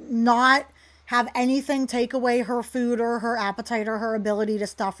will not have anything take away her food or her appetite or her ability to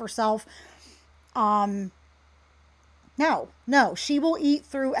stuff herself. No, she will eat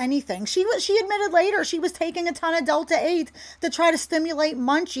through anything. She admitted later she was taking a ton of Delta 8 to try to stimulate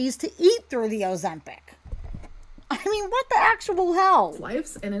munchies to eat through the Ozempic. I mean, what the actual hell?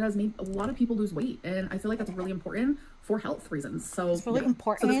 Lives, and it has made a lot of people lose weight, and I feel like that's really important for health reasons. So it's really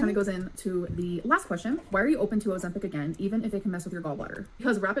important. So this kind of goes into the last question. Why are you open to Ozempic again, even if it can mess with your gallbladder?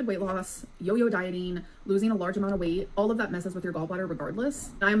 Because rapid weight loss, yo-yo dieting, losing a large amount of weight, all of that messes with your gallbladder regardless.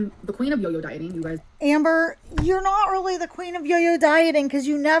 I'm the queen of yo-yo dieting, you guys. Amber, you're not really the queen of yo-yo dieting because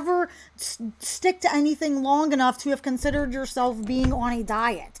you never stick to anything long enough to have considered yourself being on a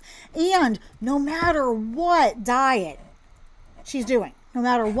diet. And no matter what diet she's doing, no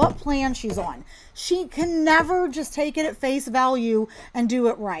matter what plan she's on, she can never just take it at face value and do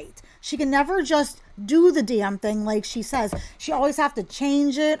it right. She can never just do the damn thing like she says. She always have to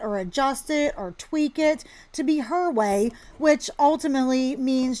change it or adjust it or tweak it to be her way, which ultimately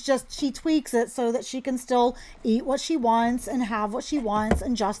means just she tweaks it so that she can still eat what she wants and have what she wants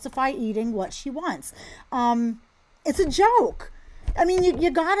and justify eating what she wants. It's a joke. I mean,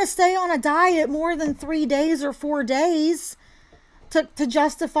 you gotta stay on a diet more than 3 days or 4 days to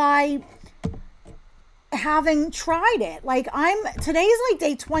justify having tried it. Like today's like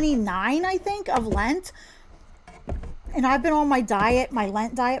day 29, I think, of Lent. And I've been on my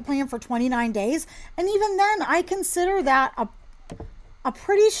Lent diet plan for 29 days. And even then, I consider that a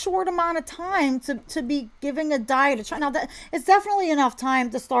pretty short amount of time to be giving a diet a try. Now, it's definitely enough time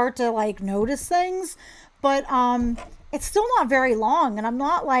to start to like notice things, but it's still not very long. And I'm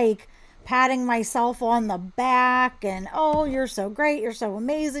not like patting myself on the back and, oh, you're so great, you're so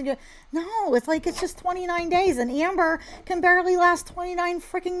amazing. No, it's just 29 days, and Amber can barely last 29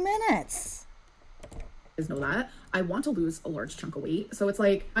 freaking minutes. Know that I want to lose a large chunk of weight, so it's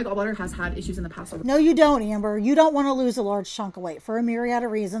like my gallbladder has had issues in the past. No, you don't, Amber. You don't want to lose a large chunk of weight for a myriad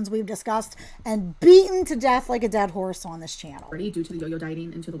of reasons we've discussed and beaten to death like a dead horse on this channel. Already due to the yo-yo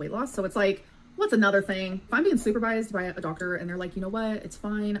dieting and to the weight loss, so it's like, what's another thing? If I'm being supervised by a doctor and they're like, you know what, it's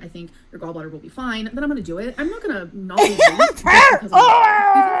fine, I think your gallbladder will be fine, then I'm going to do it. I'm not going to not lose weight.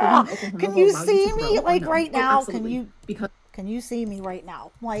 Can you see me like right now? Can you see me right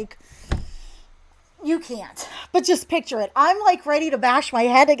now? Like, you can't, but just picture it. I'm like ready to bash my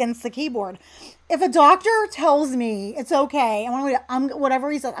head against the keyboard. If a doctor tells me it's okay,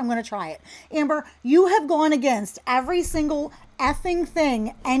 whatever he says, I'm going to try it. Amber, you have gone against every single effing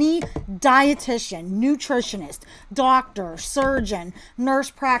thing any dietitian, nutritionist, doctor, surgeon,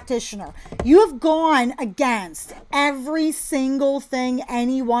 nurse practitioner, you have gone against every single thing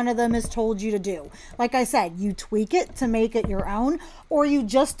any one of them has told you to do. Like I said, you tweak it to make it your own, or you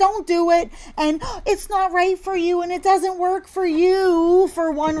just don't do it and it's not right for you and it doesn't work for you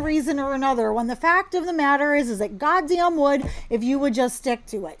for one reason or another, when the fact of the matter is that goddamn would if you would just stick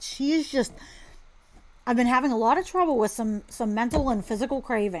to it. I've been having a lot of trouble with some mental and physical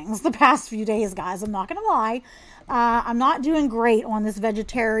cravings the past few days, guys. I'm not going to lie. I'm not doing great on this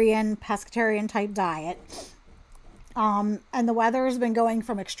vegetarian, pescatarian type diet. And the weather has been going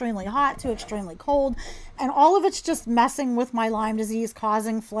from extremely hot to extremely cold. And all of it's just messing with my Lyme disease,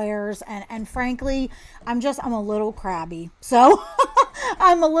 causing flares. And frankly, I'm a little crabby. So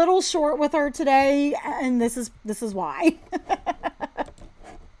I'm a little short with her today. And this is why.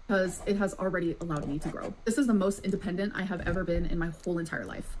 Because it has already allowed me to grow. This is the most independent I have ever been in my whole entire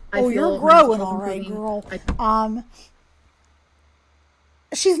life. You're growing all right, girl.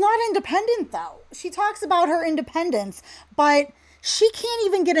 She's not independent though. She talks about her independence, but She can't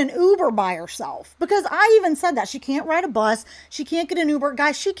even get an Uber by herself, because I even said that she can't ride a bus. She can't get an Uber.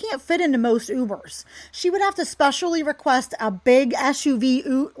 Guys, she can't fit into most Ubers. She would have to specially request a big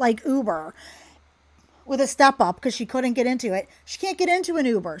SUV like Uber with a step up because she couldn't get into it. She can't get into an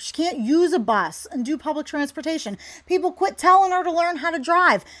Uber. She can't use a bus and do public transportation. People quit telling her to learn how to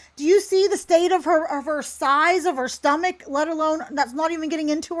drive. Do you see the state of her size of her stomach, let alone that's not even getting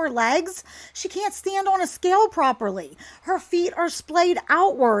into her legs? She can't stand on a scale properly. Her feet are splayed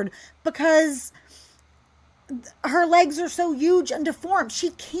outward because her legs are so huge and deformed. She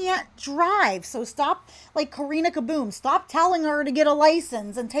can't drive. So stop, like Karina Kaboom, stop telling her to get a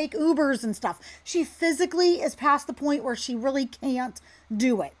license and take Ubers and stuff. She physically is past the point where she really can't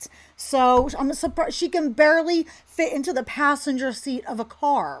do it. So I'm surprised she can barely fit into the passenger seat of a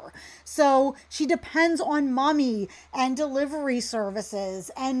car. So she depends on mommy and delivery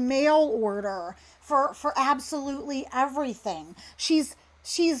services and mail order for absolutely everything. She's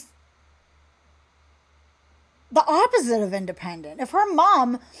the opposite of independent. If her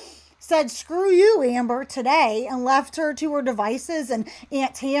mom said, screw you, Amber, today, and left her to her devices, and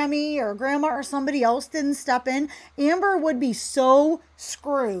Aunt Tammy or Grandma or somebody else didn't step in, Amber would be so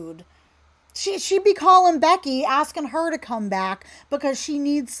screwed. She'd be calling Becky, asking her to come back because she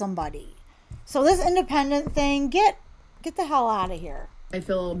needs somebody. So this independent thing, get the hell out of here. I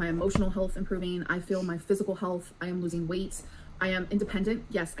feel my emotional health improving. I feel my physical health. I am losing weight. I am independent.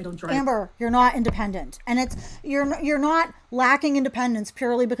 Yes, I don't drive. Amber, you're not independent. And you're not lacking independence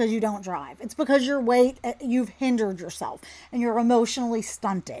purely because you don't drive. It's because your weight, you've hindered yourself and you're emotionally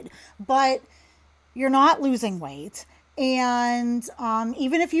stunted. But you're not losing weight. And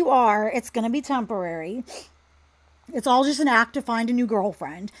even if you are, it's going to be temporary. It's all just an act to find a new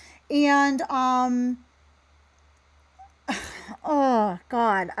girlfriend. And, oh,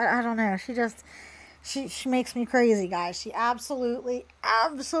 God, I don't know. She makes me crazy, guys. She absolutely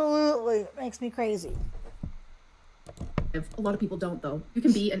makes me crazy. A lot of people don't, though. You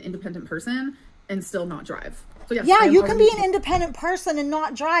can be an independent person and still not drive. So yes, yeah, you can be an independent person and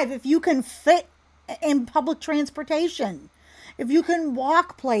not drive if you can fit in public transportation. If you can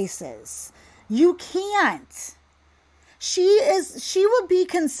walk places. You can't. She would be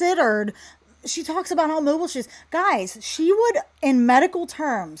considered, she talks about how mobile she is. Guys, she would, in medical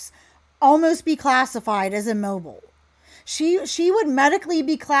terms, almost be classified as immobile. She would medically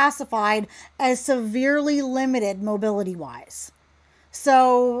be classified as severely limited mobility wise.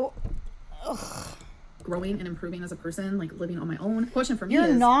 So, ugh. Growing and improving as a person, like living on my own. Question for me You're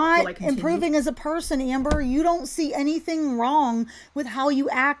is, not improving as a person, Amber. You don't see anything wrong with how you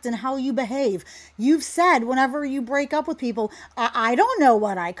act and how you behave. You've said whenever you break up with people, I don't know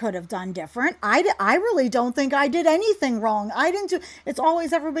what I could have done different. I really don't think I did anything wrong. It's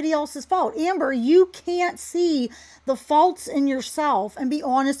always everybody else's fault. Amber, you can't see the faults in yourself and be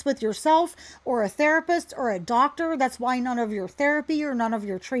honest with yourself or a therapist or a doctor. That's why none of your therapy or none of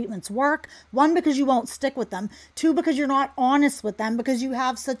your treatments work. One, because you won't stick with them. Two, because you're not honest with them, because you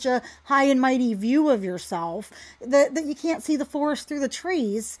have such a high and mighty view of yourself that you can't see the forest through the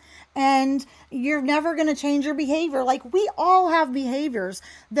trees, and you're never going to change your behavior. Like, we all have behaviors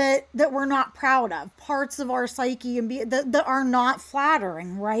that we're not proud of, parts of our psyche and that are not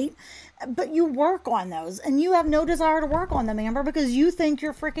flattering, right? But you work on those, and you have no desire to work on them, Amber, because you think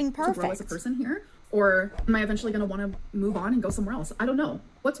you're freaking perfect. To grow as a person here, or am I eventually going to want to move on and go somewhere else? I don't know.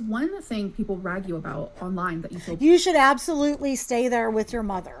 What's one thing people rag you about online that you feel? You should absolutely stay there with your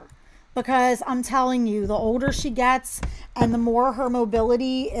mother, because I'm telling you, the older she gets and the more her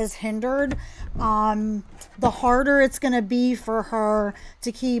mobility is hindered, the harder it's going to be for her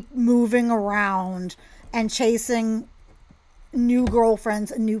to keep moving around and chasing new girlfriends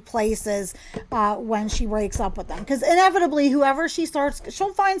and new places when she breaks up with them, because inevitably whoever she starts,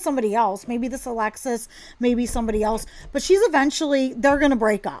 she'll find somebody else. Maybe this Alexis, maybe somebody else, but they're gonna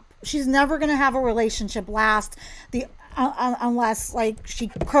break up. She's never gonna have a relationship last unless like she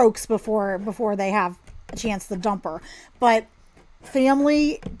croaks before they have a chance to dump her. But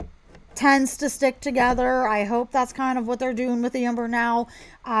family tends to stick together. I hope that's kind of what they're doing with Amber now.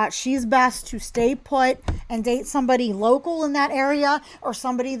 She's best to stay put and date somebody local in that area, or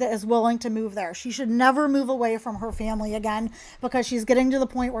somebody that is willing to move there. She should never move away from her family again, because she's getting to the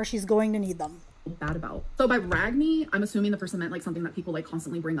point where she's going to need them. Bad about. So by rag me, I'm assuming the person meant like something that people like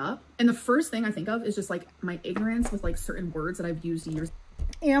constantly bring up. And the first thing I think of is just like my ignorance with like certain words that I've used years.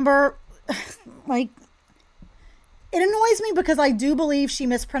 Amber, like, it annoys me because I do believe she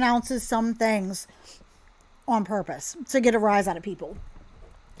mispronounces some things on purpose to get a rise out of people.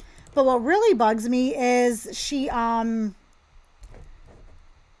 But what really bugs me is she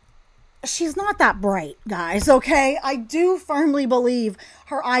she's not that bright, guys, okay? I do firmly believe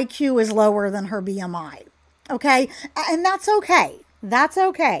her IQ is lower than her BMI, okay? And that's okay. That's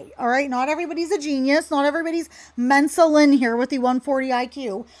okay, all right? Not everybody's a genius. Not everybody's Mensa-Lyn here with the 140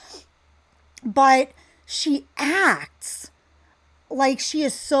 IQ. But she acts like she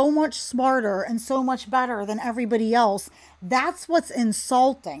is so much smarter and so much better than everybody else. That's what's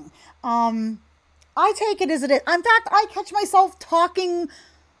insulting. I take it as it is. In fact, I catch myself talking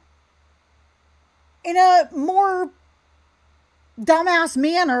in a more dumbass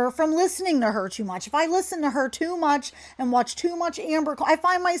manner from listening to her too much. If I listen to her too much and watch too much Amber, I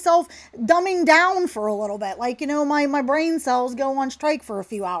find myself dumbing down for a little bit. Like, you know, my brain cells go on strike for a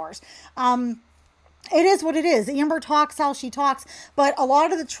few hours. It is what it is. Amber talks how she talks, but a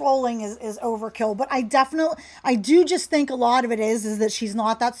lot of the trolling is overkill. But I do just think a lot of it is that she's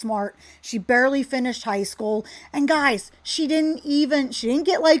not that smart. She barely finished high school. And guys, she didn't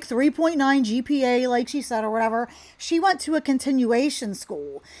get like 3.9 GPA like she said or whatever. She went to a continuation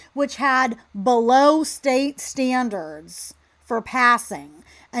school, which had below state standards for passing.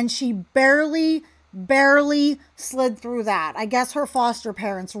 And she barely slid through that. I guess her foster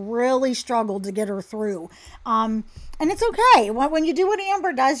parents really struggled to get her through. And it's okay. When you do what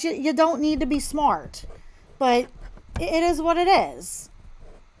Amber does, you don't need to be smart. But it is what it is.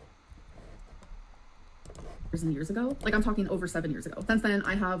 And years ago, like I'm talking over 7 years ago. Since then,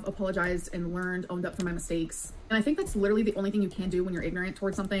 I have apologized and learned, owned up for my mistakes. And I think that's literally the only thing you can do when you're ignorant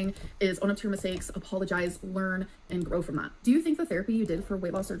towards something is own up to your mistakes, apologize, learn, and grow from that. Do you think the therapy you did for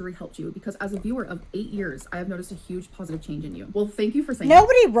weight loss surgery helped you? Because as a viewer of 8 years, I have noticed a huge positive change in you. Well, thank you for saying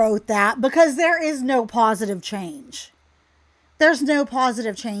Nobody wrote that because there is no positive change. There's no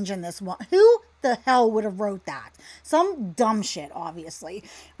positive change in this one. Who the hell would have wrote that? Some dumb shit, obviously.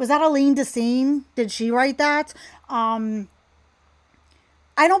 Was that Aline Decine? Did she write that? I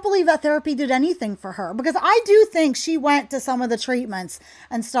don't believe that therapy did anything for her because I do think she went to some of the treatments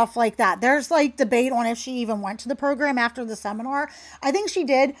and stuff like that. There's like debate on if she even went to the program after the seminar. I think she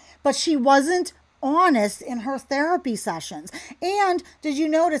did, but she wasn't honest in her therapy sessions. And did you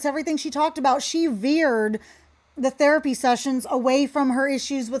notice everything she talked about? She veered the therapy sessions away from her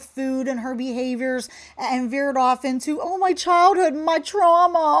issues with food and her behaviors and veered off into, oh, my childhood, my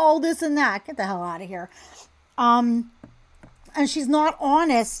trauma, all this and that. Get the hell out of here. And she's not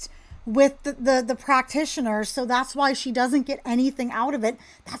honest with the practitioners, so that's why she doesn't get anything out of it.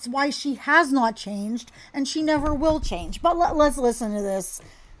 That's why she has not changed, and she never will change. But let's listen to this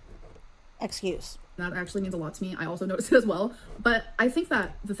excuse. That actually means a lot to me. I also noticed it as well. But I think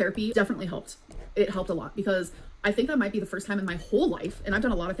that the therapy definitely helped. It helped a lot because I think that might be the first time in my whole life, and I've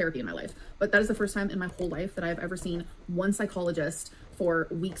done a lot of therapy in my life, but that is the first time in my whole life that I've ever seen one psychologist for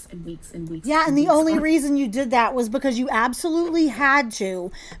weeks and weeks and weeks. Yeah, and the only reason you did that was because you absolutely had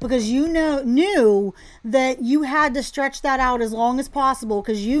to, because you knew that you had to stretch that out as long as possible,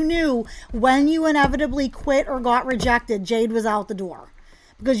 because you knew when you inevitably quit or got rejected, Jade was out the door,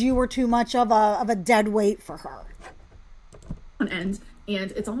 because you were too much of a dead weight for her. And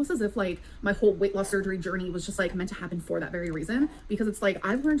it's almost as if like my whole weight loss surgery journey was just like meant to happen for that very reason, because it's like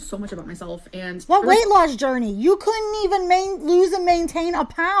I've learned so much about myself. And what weight loss journey? You couldn't even lose and maintain a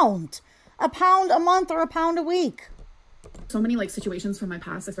pound a month or a pound a week. So many like situations from my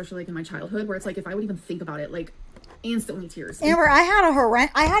past, especially like in my childhood, where it's like if I would even think about it, like instantly tears. Amber, I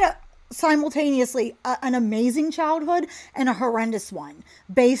had simultaneously an amazing childhood and a horrendous one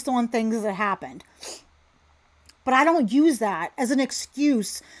based on things that happened. But I don't use that as an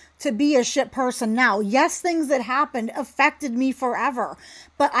excuse to be a shit person now. Yes, things that happened affected me forever,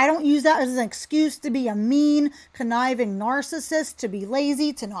 but I don't use that as an excuse to be a mean, conniving narcissist, to be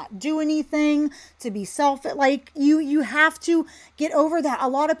lazy, to not do anything, to be selfish. Like, you have to get over that. A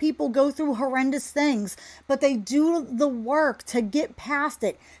lot of people go through horrendous things, but they do the work to get past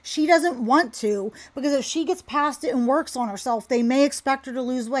it. She doesn't want to, because if she gets past it and works on herself, they may expect her to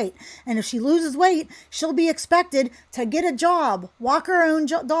lose weight. And if she loses weight, she'll be expected to get a job, walk her own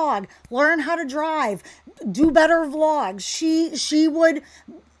dog, learn how to drive, do better vlogs.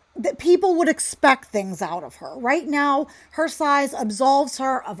 People would expect things out of her. Right now, her size absolves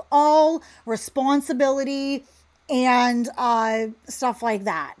her of all responsibility and stuff like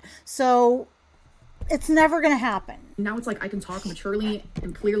that. So it's never going to happen. Now it's like I can talk maturely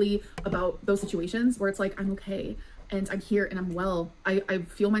and clearly about those situations where it's like I'm okay and I'm here and I'm well. I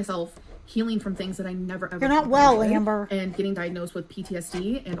feel myself healing from things that I never ever. You're not well, Amber. And getting diagnosed with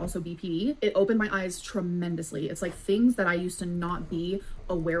PTSD and also BPD, it opened my eyes tremendously. It's like things that I used to not be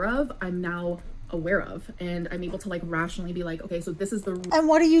aware of, I'm now aware of, and I'm able to like rationally be like, okay, so this is the. And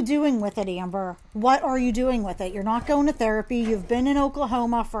what are you doing with it, Amber? What are you doing with it? You're not going to therapy. You've been in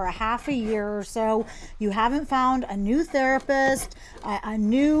Oklahoma for a half a year or so. You haven't found a new therapist, a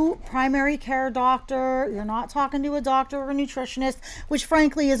new primary care doctor. You're not talking to a doctor or a nutritionist, which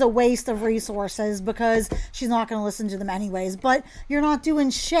frankly is a waste of resources because she's not going to listen to them anyways. But you're not doing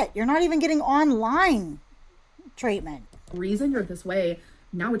shit. You're not even getting online treatment. Reason you're this way.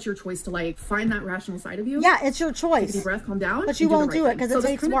 Now it's your choice to like find that rational side of you. Yeah, it's your choice. Take a deep breath, calm down. But you won't do it because it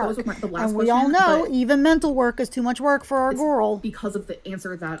takes work. And we all know even mental work is too much work for our girl. Because of the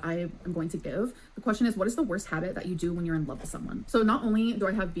answer that I am going to give. The question is, what is the worst habit that you do when you're in love with someone? So not only do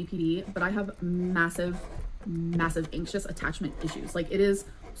I have BPD, but I have massive anxious attachment issues. Like, it is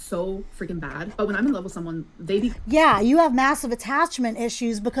so freaking bad. But when I'm in love with someone, yeah, you have massive attachment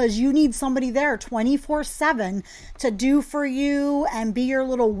issues because you need somebody there 24/7 to do for you and be your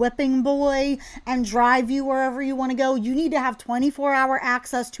little whipping boy and drive you wherever you want to go. You need to have 24-hour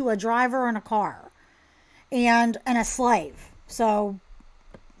access to a driver and a car and a slave. So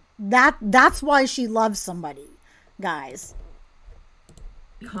that's why she loves somebody, guys.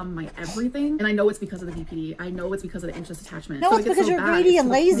 Become my everything, and I know it's because of the BPD. I know it's because of the anxious attachment. No, it's because you're greedy and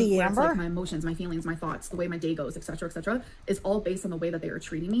lazy, Amber. Like my emotions, my feelings, my thoughts, the way my day goes, etc., is all based on the way that they are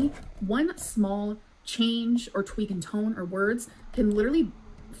treating me. One small change or tweak in tone or words can literally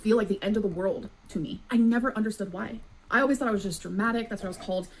feel like the end of the world to me. I never understood why. I always thought I was just dramatic. That's what I was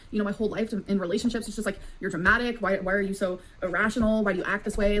called, you know, my whole life in relationships. It's just like, you're dramatic. Why are you so irrational? Why do you act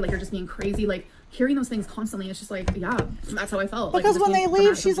this way? Like, you're just being crazy. Like, hearing those things constantly, it's just like, yeah, that's how I felt. Because like, when they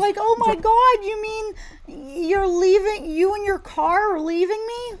leave, she's like, oh my God, you mean you're leaving, you and your car are leaving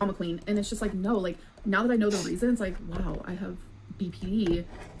me? I'm a queen. And it's just like, no, like, now that I know the reason, it's like, wow, I have BPD.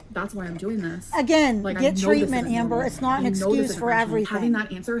 That's why I'm doing this. Again, like, get treatment, Amber. It's not an excuse for everything. Having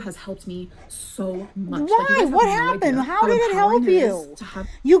that answer has helped me so much. Why? Like, what happened? How did it help you?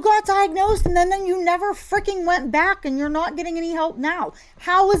 You got diagnosed and then you never freaking went back and you're not getting any help now.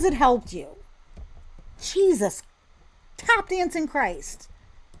 How has it helped you? Jesus. Tap dancing Christ.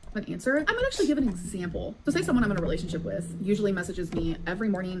 An answer. I'm gonna actually give an example. So say someone I'm in a relationship with usually messages me every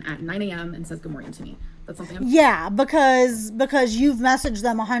morning at 9 a.m. and says good morning to me. That's something yeah, because you've messaged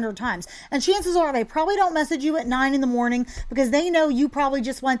them 100 times. And chances are they probably don't message you at 9 in the morning because they know you probably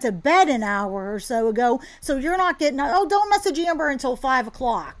just went to bed an hour or so ago. So you're not getting, oh, don't message Amber until 5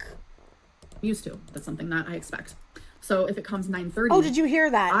 o'clock. Used to. That's something that I expect. So if it comes 9:30. Oh, did you hear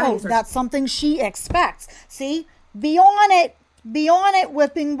that? That's something she expects. See? Be on it. Be on it,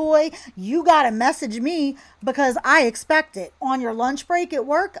 whipping boy. You got to message me because I expect it. On your lunch break at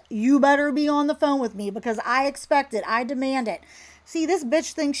work, you better be on the phone with me because I expect it. I demand it. See, this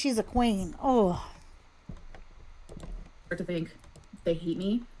bitch thinks she's a queen. Oh. To think they hate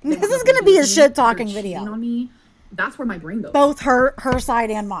me. This is going to be a shit talking video. On me. That's where my brain goes. Both her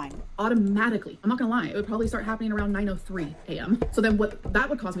side and mine. Automatically. I'm not gonna lie. It would probably start happening around 9:03 a.m. So then what that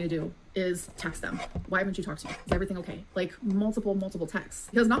would cause me to do is text them. Why haven't you talked to me? Is everything okay? Like multiple texts.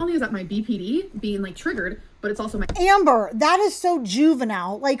 Because not only is that my BPD being like triggered, but it's also my... Amber, that is so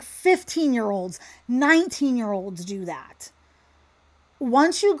juvenile. Like 15-year-olds, 19-year-olds do that.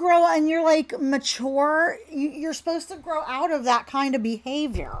 Once you grow and you're like mature, you're supposed to grow out of that kind of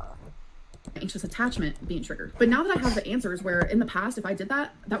behavior. Anxious attachment being triggered. But now that I have the answers, where in the past, if I did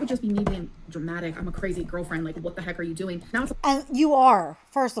that, that would just be me being dramatic. I'm a crazy girlfriend. Like, what the heck are you doing? Now it's... And you are.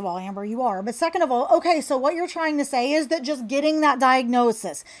 First of all, Amber, you are. But second of all, okay, so what you're trying to say is that just getting that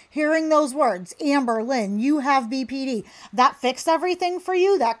diagnosis, hearing those words, Amberlynn, you have BPD, that fixed everything for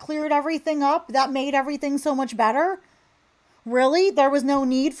you? That cleared everything up? That made everything so much better? Really? There was no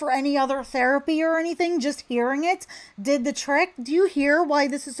need for any other therapy or anything? Just hearing it did the trick? Do you hear why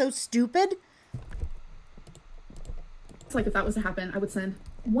this is so stupid? It's like if that was to happen, I would send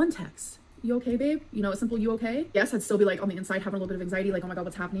one text. You okay, babe? You know, a simple you okay? Yes, I'd still be like on the inside having a little bit of anxiety, like, oh my God,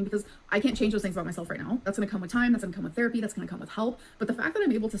 what's happening? Because I can't change those things about myself right now. That's going to come with time. That's going to come with therapy. That's going to come with help. But the fact that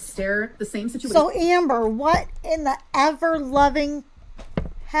I'm able to stare the same situation. So Amber, what in the ever-loving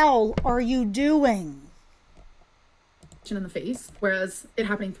hell are you doing? In the face, whereas it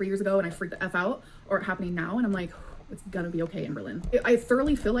happening 3 years ago and I freaked the F out, or it happening now and I'm like, it's gonna be okay, Amberlynn. I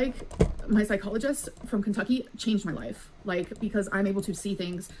thoroughly feel like my psychologist from Kentucky changed my life, like, because I'm able to see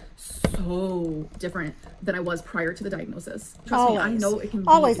things so different than I was prior to the diagnosis. Trust me, I know it can be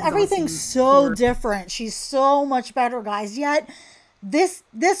always everything's so different. She's so much better, guys, yet this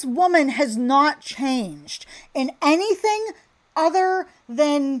woman has not changed in anything other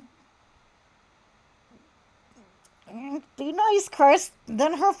than, be nice, Chris,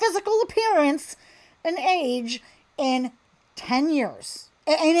 than her physical appearance and age in 10 years.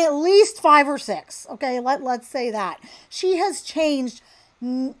 And at least 5 or 6. Okay, let's say that. She has changed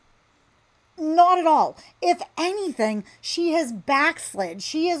not at all. If anything, she has backslid.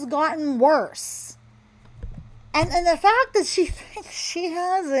 She has gotten worse. And the fact that she thinks she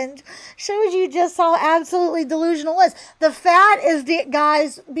hasn't shows you just how absolutely delusional it is. The fact is that,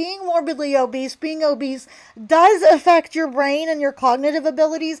 guys, being morbidly obese, being obese does affect your brain and your cognitive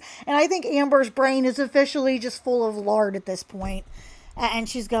abilities. And I think Amber's brain is officially just full of lard at this point. And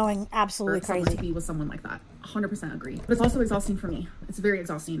she's going absolutely crazy. To be with someone like that. 100% agree. But it's also exhausting for me. It's very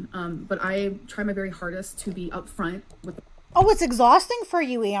exhausting. But I try my very hardest to be upfront with. Oh, it's exhausting for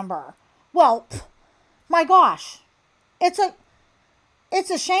you, Amber. Well, my gosh, it's a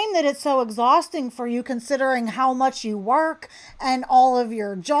shame that it's so exhausting for you, considering how much you work and all of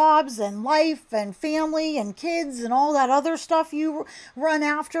your jobs and life and family and kids and all that other stuff you run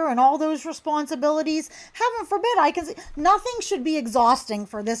after and all those responsibilities. Heaven forbid, I can see nothing should be exhausting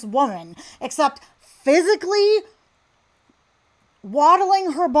for this woman except physically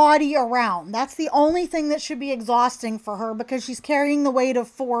waddling her body around. That's the only thing that should be exhausting for her, because she's carrying the weight of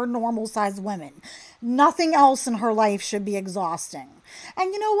 4 normal-sized women. Nothing else in her life should be exhausting.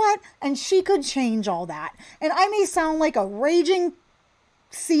 And you know what? And she could change all that. And I may sound like a raging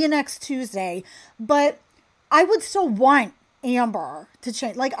see you next Tuesday, but I would still want Amber to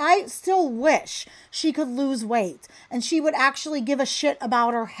change. Like, I still wish she could lose weight and she would actually give a shit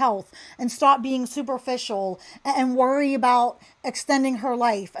about her health and stop being superficial and worry about extending her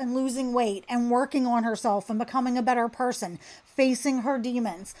life and losing weight and working on herself and becoming a better person, facing her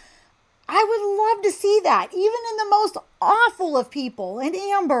demons. I would love to see that, even in the most awful of people, and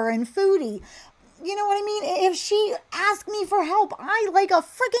Amber and Foodie. You know what I mean? If she asked me for help, I, like a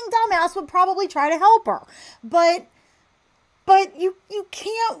freaking dumbass, would probably try to help her. But you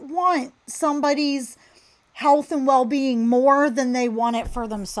can't want somebody's health and well-being more than they want it for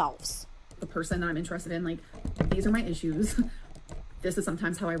themselves. The person that I'm interested in, like, these are my issues. This is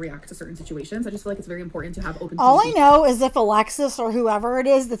sometimes how I react to certain situations. I just feel like it's very important to have open. All I know is if Alexis or whoever it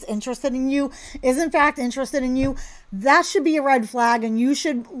is that's interested in you is in fact interested in you, that should be a red flag and you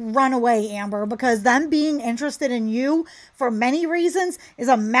should run away, Amber, because them being interested in you for many reasons is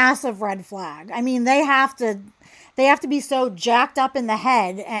a massive red flag. I mean, they have to be so jacked up in the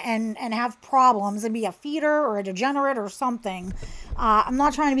head and have problems and be a feeder or a degenerate or something. I'm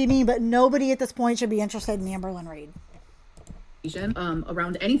not trying to be mean, but nobody at this point should be interested in Amberlynn Reid.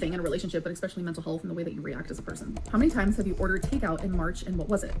 Around anything in a relationship, but especially mental health and the way that you react as a person. How many times have you ordered takeout in March, and what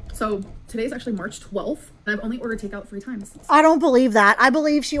was it? So today's actually March 12th, and I've only ordered takeout 3 times. I don't believe that. I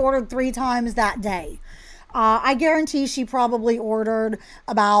believe she ordered 3 times that day. I guarantee she probably ordered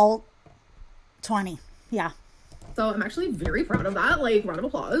about 20. Yeah. So I'm actually very proud of that. Like, round of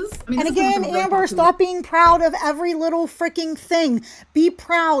applause. I mean, and again, Amber, stop being proud of every little freaking thing. Be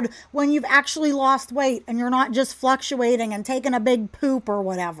proud when you've actually lost weight and you're not just fluctuating and taking a big poop or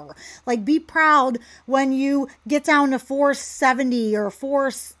whatever. Like, be proud when you get down to 470 or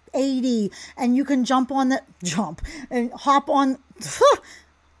 480 and you can hop on.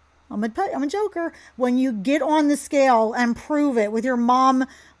 I'm a joker. When you get on the scale and prove it with your mom,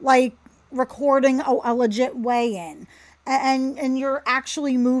 like, recording a legit weigh-in, and you're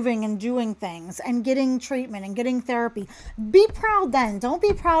actually moving and doing things and getting treatment and getting therapy. Be proud then. Don't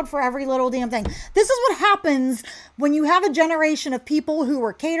be proud for every little damn thing. This is what happens when you have a generation of people who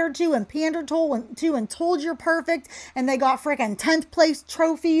were catered to and pandered to and told you're perfect, and they got freaking 10th place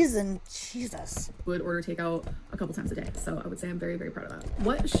trophies, and Jesus. Would order takeout a couple times a day. So I would say I'm very, very proud of that.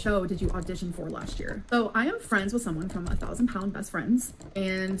 What show did you audition for last year? So I am friends with someone from 1,000 Pound Best Friends,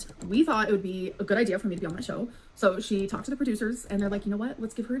 and we thought it would be a good idea for me to be on that show. So she talked to the producers and they're like, you know what,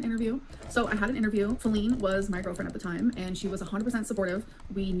 let's give her an interview. So I had an interview. Feline was my girlfriend at the time, and she was 100% supportive.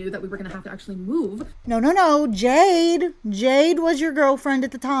 We knew that we were going to have to actually move. No. Jade was your girlfriend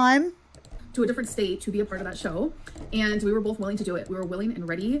at the time. To a different state to be a part of that show, and we were both willing to do it. We were willing and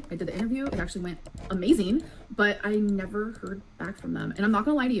ready. I did the interview. It actually went amazing, but I never heard back from them. And I'm not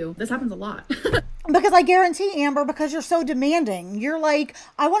gonna lie to you, this happens a lot. Because I guarantee, Amber, because you're so demanding, you're like,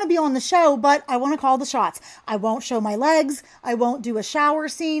 I want to be on the show, but I want to call the shots. I won't show my legs. I won't do a shower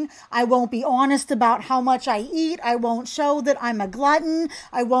scene. I won't be honest about how much I eat. I won't show that I'm a glutton.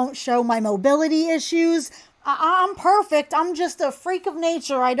 I won't show my mobility issues. I'm perfect. I'm just a freak of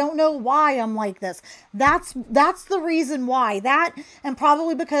nature. I don't know why I'm like this. That's the reason why. That, and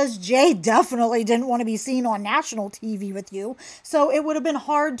probably because Jade definitely didn't want to be seen on national TV with you. So it would have been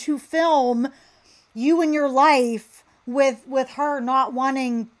hard to film you and your life with her not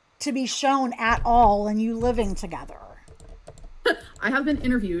wanting to be shown at all and you living together. I have been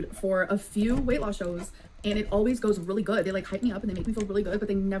interviewed for a few weight loss shows, and it always goes really good. They like hype me up and they make me feel really good, but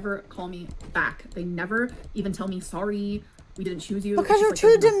they never call me back. They never even tell me, sorry, we didn't choose you. Because you're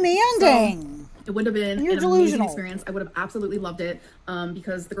too demanding. So it would have been an amazing experience. I would have absolutely loved it,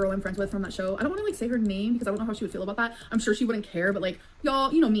 because the girl I'm friends with from that show, I don't want to like say her name because I don't know how she would feel about that. I'm sure she wouldn't care, but like,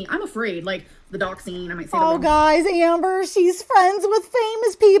 y'all, you know me, I'm afraid, like the doxing, I might say oh guys, Amber, she's friends with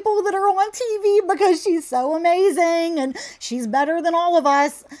famous people that are on TV because she's so amazing and she's better than all of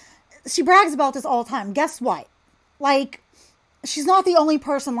us. She brags about this all the time. Guess what? Like, she's not the only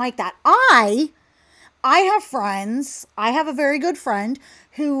person like that. I have friends. I have a very good friend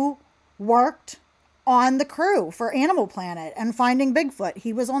who worked on the crew for Animal Planet and Finding Bigfoot.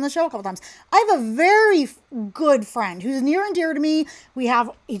 He was on the show a couple times. I have a very good friend who's near and dear to me. We have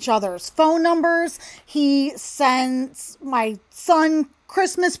each other's phone numbers. He sends my son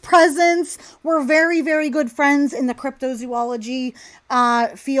Christmas presents. We're very, very good friends in the cryptozoology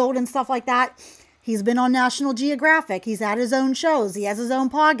field and stuff like that. He's been on National Geographic. He's had his own shows. He has his own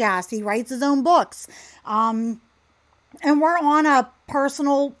podcast. He writes his own books. And we're on a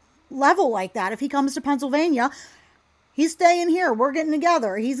personal level like that. If he comes to Pennsylvania, he's staying here. We're getting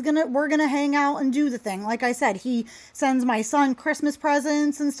together. We're gonna hang out and do the thing. Like I said, he sends my son Christmas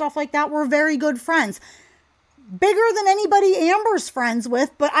presents and stuff like that. We're very good friends. Bigger than anybody Amber's friends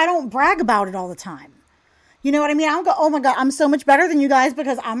with, but I don't brag about it all the time. You know what I mean? I don't go, oh my God, I'm so much better than you guys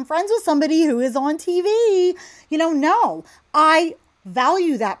because I'm friends with somebody who is on TV. You know, no. I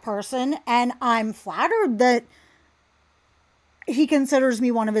value that person and I'm flattered that he considers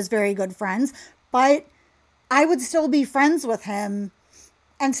me one of his very good friends, but I would still be friends with him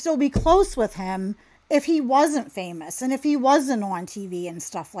and still be close with him if he wasn't famous and if he wasn't on TV and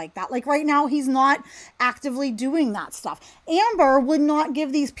stuff like that. Like right now, he's not actively doing that stuff. Amber would not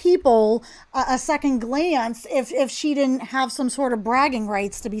give these people a second glance if she didn't have some sort of bragging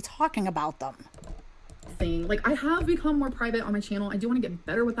rights to be talking about them. Like, I have become more private on my channel. I do want to get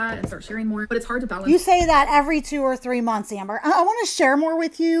better with that and start sharing more, but it's hard to balance. You say that every 2 or 3 months, Amber. I want to share more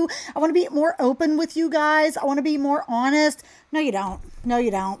with you. I want to be more open with you guys. I want to be more honest. No, you don't. No,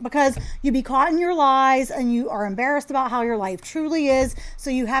 you don't. Because you be caught in your lies and you are embarrassed about how your life truly is. So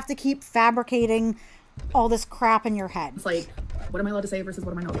you have to keep fabricating all this crap in your head. It's like, what am I allowed to say versus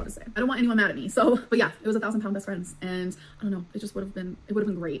what am I not allowed to say? I don't want anyone mad at me. So, but yeah, it was 1,000-pound best friends. And I don't know, it would have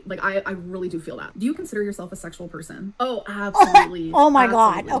been great. Like, I really do feel that. Do you consider yourself a sexual person? Oh, absolutely. Oh my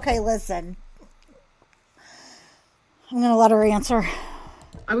God. Okay, listen. I'm going to let her answer.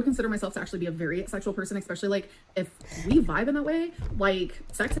 I would consider myself to actually be a very sexual person, especially like if we vibe in that way, like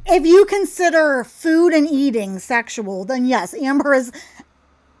sex. If you consider food and eating sexual, then yes, Amber is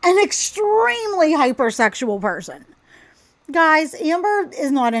an extremely hypersexual person. Guys, Amber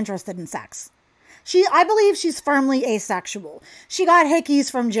is not interested in sex. I believe she's firmly asexual. She got hickeys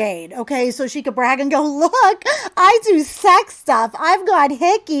from Jade, okay? So she could brag and go, look, I do sex stuff. I've got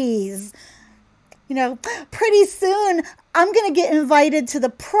hickeys. You know, pretty soon I'm going to get invited to the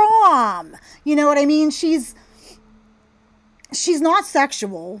prom. You know what I mean? She's not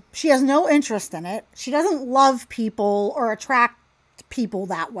sexual. She has no interest in it. She doesn't love people or attract people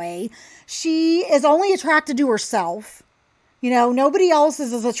that way. She is only attracted to herself. You know, nobody else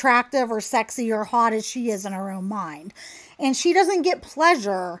is as attractive or sexy or hot as she is in her own mind. And she doesn't get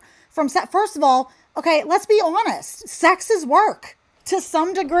pleasure from sex. First of all, okay, let's be honest. Sex is work. To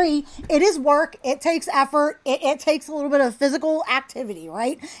some degree, it is work. It takes effort. It takes a little bit of physical activity,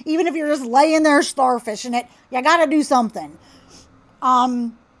 right? Even if you're just laying there starfishing it, you got to do something.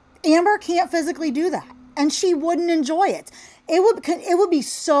 Amber can't physically do that. And she wouldn't enjoy it. It would be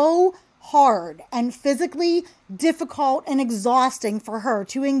so hard and physically difficult and exhausting for her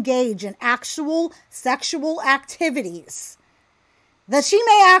to engage in actual sexual activities that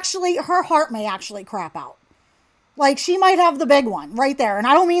her heart may actually crap out. Like, she might have the big one right there. And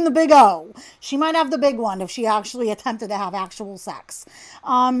I don't mean the big O. She might have the big one if she actually attempted to have actual sex.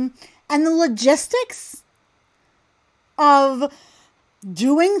 And the logistics of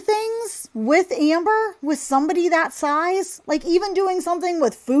doing things with Amber, with somebody that size, like even doing something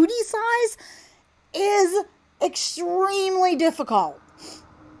with Foodie size, is extremely difficult.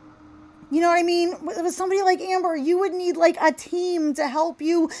 You know what I mean? With somebody like Amber, you would need like a team to help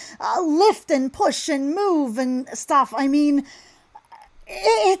you lift and push and move and stuff. I mean,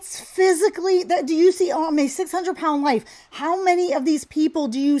 it's physically, do you see on my 600-pound life, how many of these people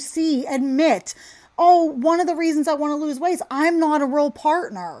do you see admit, oh, one of the reasons I want to lose weight is I'm not a real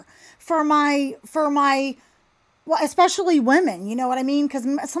partner for my, well, especially women, you know what I mean? Because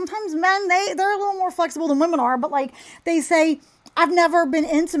sometimes men, they're a little more flexible than women are, but like they say, I've never been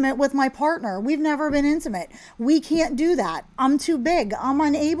intimate with my partner. We've never been intimate. We can't do that. I'm too big. I'm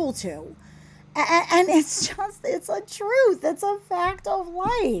unable to. And it's a truth. It's a fact of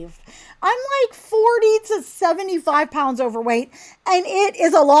life. I'm like 40 to 75 pounds overweight, and it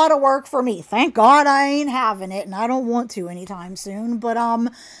is a lot of work for me. Thank God I ain't having it, and I don't want to anytime soon, but,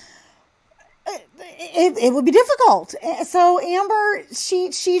 it would be difficult. So Amber, she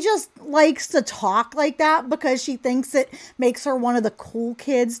just likes to talk like that because she thinks it makes her one of the cool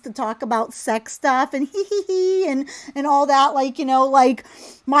kids to talk about sex stuff and and all that. Like, like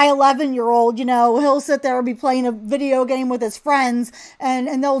my 11-year-old, he'll sit there and be playing a video game with his friends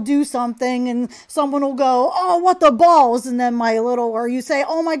and they'll do something and someone will go, oh, what the balls? And then or you say,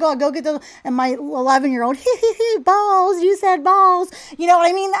 oh my God, go get and my 11-year-old, balls, you said balls. You know what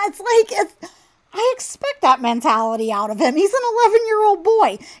I mean? That's like, I expect that mentality out of him. He's an 11-year-old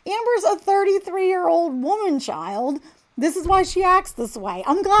boy. Amber's a 33-year-old woman child. This is why she acts this way.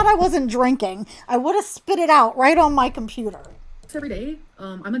 I'm glad I wasn't drinking. I would have spit it out right on my computer. Every day.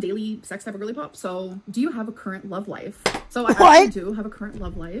 I'm a daily sex type of girly pop. So do you have a current love life? So I actually do have a current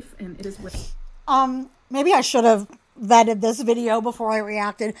love life, and it is with... Maybe I should have vetted this video before I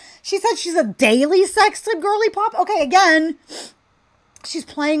reacted. She said she's a daily sex type girly pop. Okay, again, she's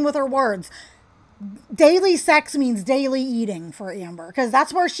playing with her words. Daily sex means daily eating for Amber, because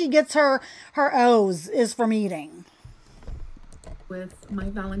that's where she gets her O's, is from eating. With my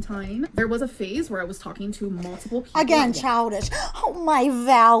Valentine, there was a phase where I was talking to multiple people. Again, childish. Oh, my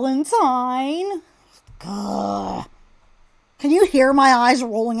Valentine. Ugh. Can you hear my eyes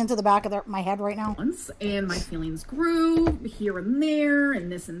rolling into the back of my head right now? And my feelings grew here and there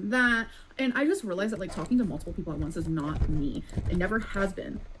and this and that. And I just realized that like talking to multiple people at once is not me. It never has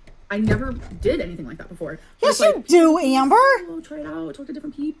been. I never did anything like that before. Yes, you do, Amber. Oh, try it out. Talk to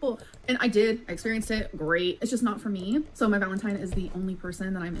different people. And I did. I experienced it. Great. It's just not for me. So my Valentine is the only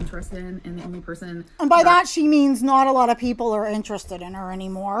person that I'm interested in, and the only person... And by that she means not a lot of people are interested in her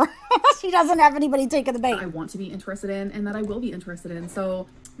anymore. She doesn't have anybody taking the bait. I want to be interested in, and that I will be interested in. So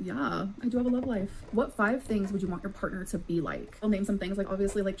yeah, I do have a love life. What 5 things would you want your partner to be like? I'll name some things, like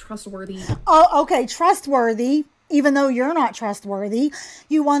obviously like trustworthy. Oh, okay. Trustworthy. Even though you're not trustworthy,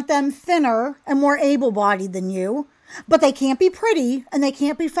 you want them thinner and more able-bodied than you, but they can't be pretty and they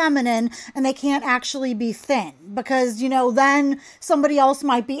can't be feminine and they can't actually be thin because, then somebody else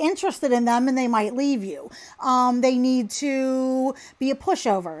might be interested in them and they might leave you. They need to be a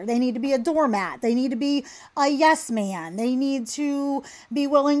pushover. They need to be a doormat. They need to be a yes man. They need to be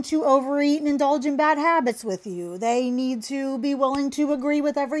willing to overeat and indulge in bad habits with you. They need to be willing to agree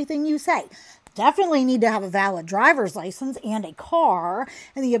with everything you say. Definitely need to have a valid driver's license and a car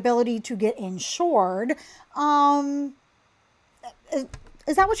and the ability to get insured.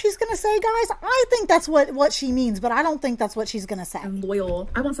 Is that what she's going to say, guys? I think that's what she means, but I don't think that's what she's going to say. I'm loyal.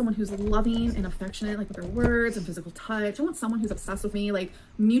 I want someone who's loving and affectionate, like with their words and physical touch. I want someone who's obsessed with me, like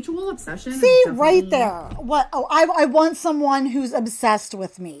mutual obsession. See, right there. What? Oh, I want someone who's obsessed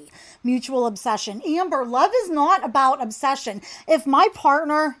with me. Mutual obsession. Amber, love is not about obsession. If my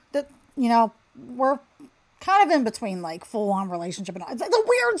partner, we're kind of in between like full-on relationship and all. It's a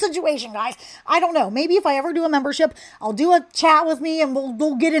weird situation, guys. I don't know. Maybe if I ever do a membership, I'll do a chat with me and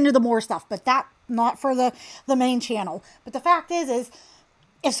we'll get into the more stuff, but that not for the main channel. But the fact is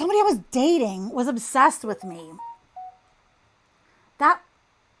if somebody I was dating was obsessed with me,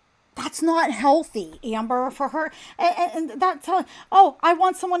 that's not healthy, Amber, for her. And that's how, I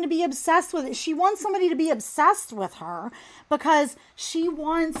want someone to be obsessed with it. She wants somebody to be obsessed with her because she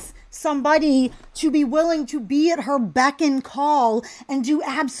wants somebody to be willing to be at her beck and call and do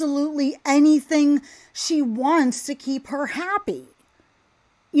absolutely anything she wants to keep her happy.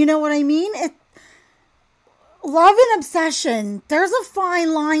 You know what I mean? Love and obsession, there's a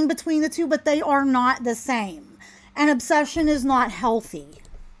fine line between the two, but they are not the same. And obsession is not healthy.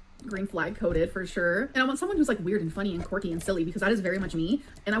 Green flag coded for sure. And I want someone who's like weird and funny and quirky and silly because that is very much me.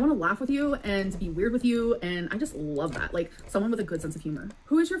 And I want to laugh with you and be weird with you. And I just love that. Like someone with a good sense of humor.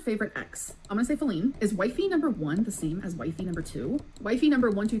 Who is your favorite ex? I'm going to say Feline. Is wifey number 1 the same as wifey number 2? Wifey number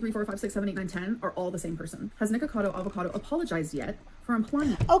 1, 2, 3, 4, 5, 6, 7, 8, 9, 10 are all the same person. Has Nick Avocado apologized yet for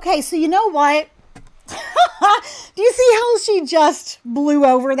implying? Okay, so you know what? Do you see how she just blew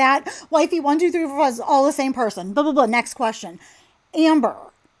over that? Wifey 1, 2, 3, 4, 5 is all the same person. Blah, blah, blah. Next question. Amber,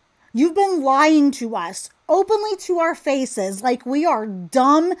 you've been lying to us openly to our faces like we are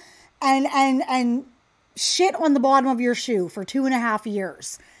dumb and shit on the bottom of your shoe for 2.5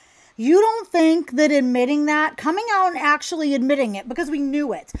 years. You don't think that admitting that, coming out and actually admitting it, because we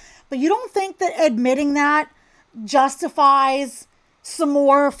knew it, but you don't think that admitting that justifies some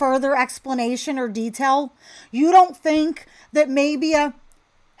more further explanation or detail? You don't think that maybe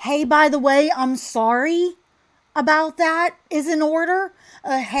hey, by the way, I'm sorry about that is in order?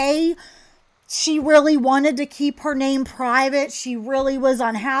 Hey, She really wanted to keep her name private. She really was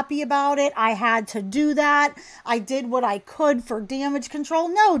unhappy about it. I had to do that. I did what I could for damage control.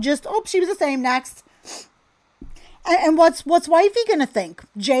 No, just, oh, she was the same. Next. And what's wifey gonna think?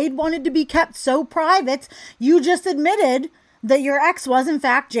 Jade wanted to be kept so private. You just admitted that your ex was in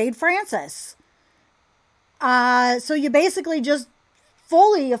fact Jade Francis. So you basically just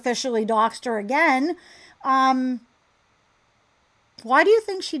fully officially doxed her again. Why do you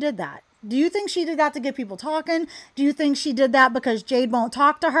think she did that? Do you think she did that to get people talking? Do you think she did that because Jade won't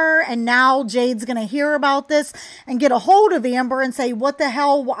talk to her and now Jade's going to hear about this and get a hold of Amber and say, what the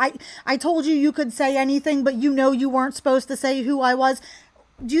hell? I told you you could say anything, but you know you weren't supposed to say who I was.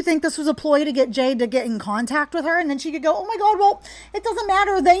 Do you think this was a ploy to get Jade to get in contact with her? And then she could go, oh my God, well, it doesn't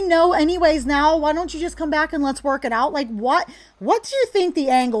matter. They know anyways now. Why don't you just come back and let's work it out? Like, what do you think the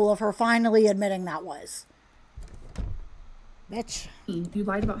angle of her finally admitting that was? Bitch. You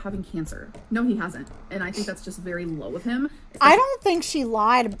lied about having cancer. No, he hasn't. And I think that's just very low of him. I don't think she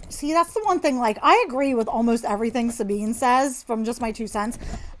lied. See, that's the one thing. Like, I agree with almost everything Sabine says from just my 2 cents.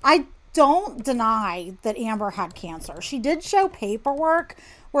 I don't deny that Amber had cancer. She did show paperwork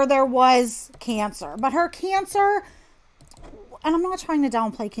where there was cancer. But her cancer, and I'm not trying to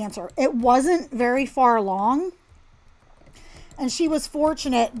downplay cancer, it wasn't very far along. And she was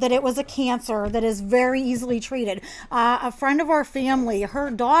fortunate that it was a cancer that is very easily treated. A friend of our family,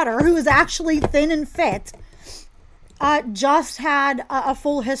 her daughter, who is actually thin and fit, just had a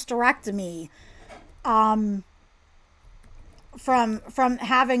full hysterectomy from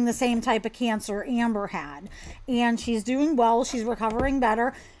having the same type of cancer Amber had. And she's doing well. She's recovering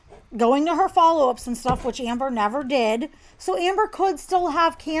better. Going to her follow-ups and stuff, which Amber never did. So Amber could still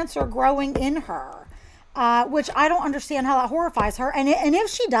have cancer growing in her. Which I don't understand how that horrifies her. And if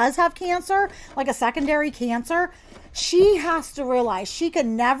she does have cancer, like a secondary cancer, she has to realize she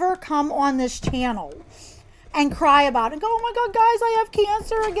can never come on this channel and cry about it and go, oh my God, guys, I have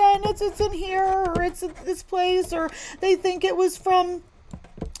cancer again. It's in here, or it's at this place, or they think it was from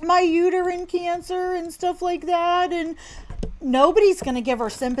my uterine cancer and stuff like that. And nobody's going to give her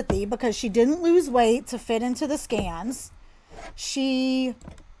sympathy because she didn't lose weight to fit into the scans. She,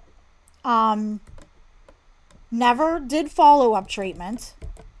 never did follow-up treatment,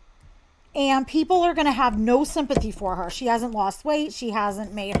 and people are going to have no sympathy for her. She hasn't lost weight. She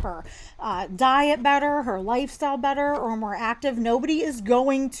hasn't made her diet better, her lifestyle better, or more active. Nobody is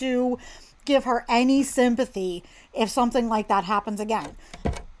going to give her any sympathy if something like that happens again.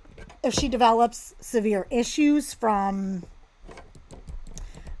 If she develops severe issues from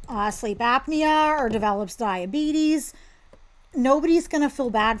sleep apnea or develops diabetes, nobody's going to feel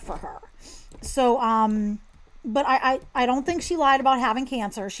bad for her. So, but I don't think she lied about having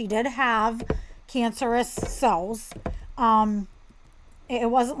cancer. She did have cancerous cells. It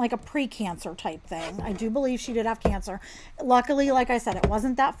wasn't like a pre-cancer type thing. I do believe she did have cancer. Luckily, like I said, it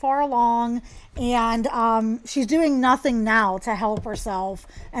wasn't that far along. And she's doing nothing now to help herself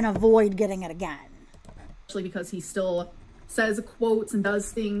and avoid getting it again. Especially because he still says quotes and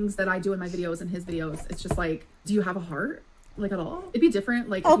does things that I do in my videos and his videos. It's just like, do you have a heart? Like at all? It'd be different.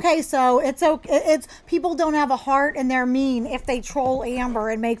 Like, okay, so it's okay. It's people don't have a heart and they're mean if they troll Amber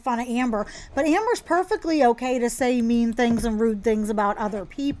and make fun of Amber. But Amber's perfectly okay to say mean things and rude things about other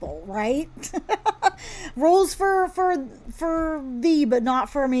people, right? Rules for thee, but not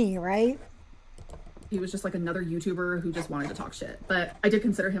for me, right? He was just like another YouTuber who just wanted to talk shit. But I did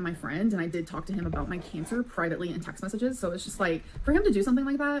consider him my friend, and I did talk to him about my cancer privately in text messages. So it's just like, for him to do something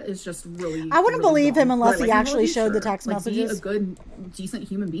like that is just really, I wouldn't really believe wrong. him unless But, he like, actually showed sure. the text like, messages. Be a good, decent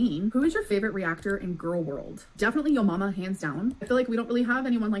human being. Who is your favorite reactor in girl world? Definitely Yo Mama, hands down. I feel like we don't really have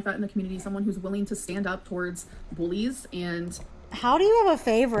anyone like that in the community. Someone who's willing to stand up towards bullies. And how do you have a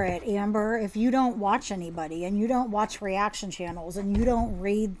favorite, Amber, if you don't watch anybody and you don't watch reaction channels and you don't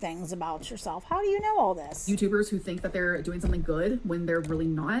read things about yourself? How do you know all this? YouTubers who think that they're doing something good when they're really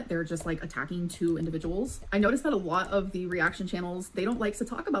not. They're just like attacking two individuals. I noticed that a lot of the reaction channels, they don't like to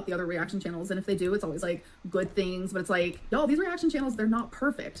talk about the other reaction channels. And if they do, it's always like good things. But it's like, yo, these reaction channels, they're not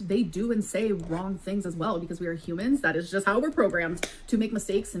perfect. They do and say wrong things as well because we are humans. That is just how we're programmed to make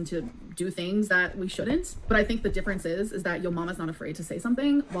mistakes and to do things that we shouldn't. But I think the difference is that Yo Mama's not afraid to say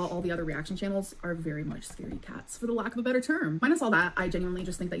something, while all the other reaction channels are very much scaredy cats, for the lack of a better term. Minus all that, I genuinely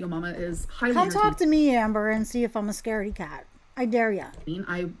just think that Yo Mama is highly Come talk to me, Amber, and see if I'm a scaredy cat. I dare ya.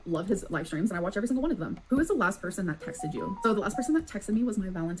 I love his live streams and I watch every single one of them. Who is the last person that texted you? So the last person that texted me was my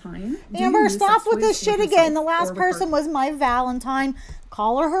Valentine. Amber, stop with this shit again. The last person was my Valentine.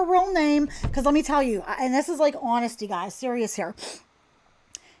 Call her real name. Because let me tell you, and this is like honesty, guys, serious here.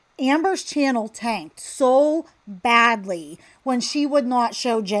 Amber's channel tanked so badly when she would not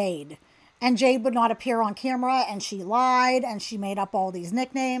show Jade. and Jade would not appear on camera, and she lied, and she made up all these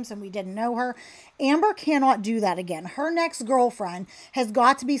nicknames, and we didn't know her. Amber cannot do that again. Her next girlfriend has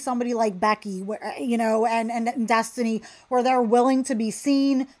got to be somebody like Becky, you know, and Destiny, where they're willing to be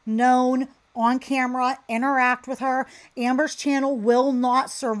seen, known, on camera, interact with her. Amber's channel will not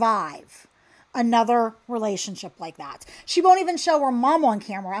survive another relationship like that. She won't even show her mom on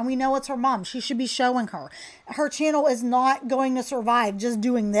camera, and we know it's her mom. She should be showing her. Her channel is not going to survive just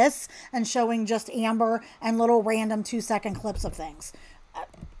doing this and showing just Amber and little random 2-second clips of things.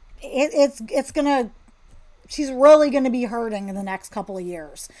 It's gonna, she's really going to be hurting in the next couple of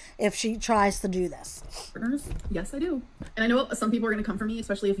years if she tries to do this. Partners? Yes, I do. And I know some people are going to come for me,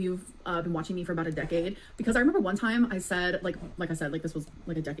 especially if you've been watching me for about a decade, because I remember one time I said, like I said, like this was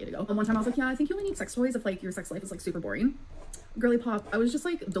like a decade ago. And one time I was like, yeah, I think you only need sex toys if like your sex life is like super boring. Girly pop. I was just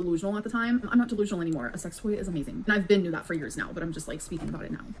like delusional at the time. I'm not delusional anymore. A sex toy is amazing. And I've been doing that for years now, but I'm just like speaking about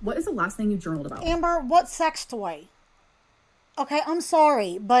it now. What is the last thing you journaled about? Amber, what sex toy? Okay, I'm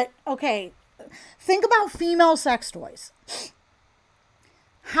sorry, but okay. Think about female sex toys.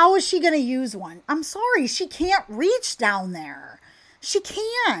 How is she going to use one? I'm sorry, she can't reach down there. She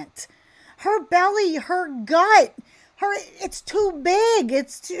can't. Her belly, her gut, it's too big.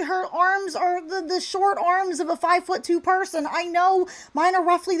 Her arms are the short arms of a 5'2" person. I know mine are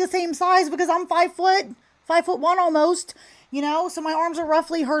roughly the same size because I'm 5'1" almost, you know, so my arms are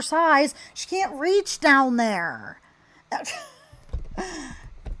roughly her size. She can't reach down there.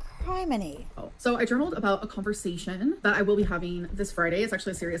 Criminy. So I journaled about a conversation that I will be having this Friday. It's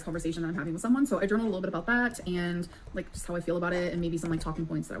actually a serious conversation that I'm having with someone. So I journaled a little bit about that and like just how I feel about it and maybe some like talking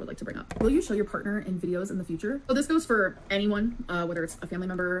points that I would like to bring up. Will you show your partner in videos in the future? So this goes for anyone, whether it's a family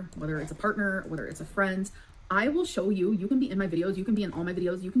member, whether it's a partner, whether it's a friend. I will show you. You can be in my videos. You can be in all my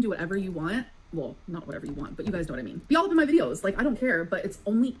videos. You can do whatever you want. Well, not whatever you want, but you guys know what I mean. Be all up in my videos. Like, I don't care, but it's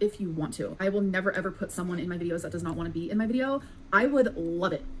only if you want to. I will never ever put someone in my videos that does not want to be in my video. I would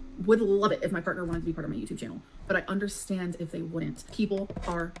love it if my partner wanted to be part of my YouTube channel, but I understand if they wouldn't. People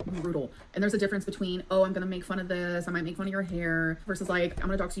are brutal, and there's a difference between, oh, I'm gonna make fun of this, I might make fun of your hair, versus like, I'm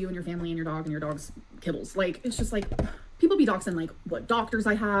gonna dox you and your family and your dog and your dog's kibbles. Like, it's just like, people be doxing like what doctors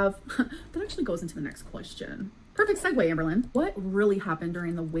I have. That actually goes into the next question. Perfect segue, Amberlynn. What really happened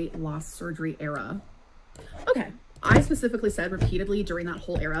during the weight loss surgery era? Okay, I specifically said repeatedly during that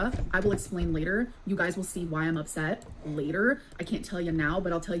whole era, I will explain later. You guys will see why I'm upset later. I can't tell you now,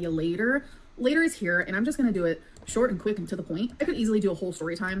 but I'll tell you later. Later is here, and I'm just gonna do it short and quick and to the point. I could easily do a whole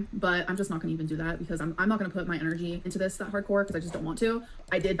story time, but I'm just not gonna even do that because I'm not gonna put my energy into this that hardcore because I just don't want to.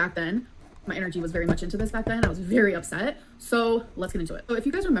 I did back then. My energy was very much into this back then. I was very upset. So let's get into it. So if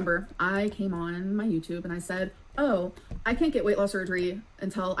you guys remember, I came on my YouTube and I said, oh, I can't get weight loss surgery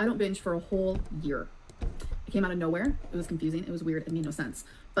until I don't binge for a whole year. It came out of nowhere. It was confusing. It was weird. It made no sense.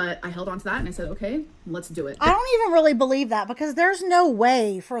 But I held on to that and I said, okay, let's do it. I don't even really believe that because there's no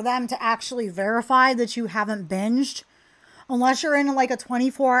way for them to actually verify that you haven't binged unless you're in like a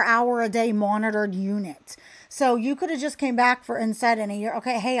 24-hour-a-day monitored unit. So you could have just came back and said in a year,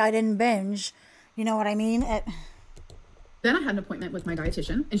 okay, hey, I didn't binge. You know what I mean? Then I had an appointment with my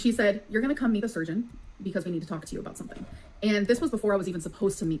dietitian and she said, you're going to come meet the surgeon because we need to talk to you about something. And this was before I was even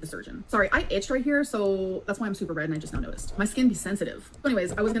supposed to meet the surgeon. Sorry, I itched right here, so that's why I'm super red and I just now noticed. My skin be sensitive. So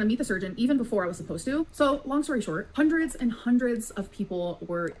anyways, I was gonna meet the surgeon even before I was supposed to. So long story short, hundreds and hundreds of people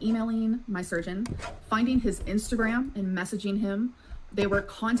were emailing my surgeon, finding his Instagram and messaging him. They were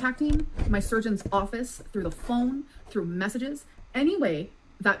contacting my surgeon's office through the phone, through messages, any way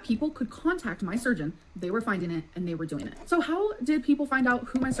that people could contact my surgeon, they were finding it and they were doing it. So how did people find out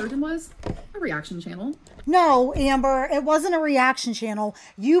who my surgeon was? A reaction channel. No, Amber, it wasn't a reaction channel.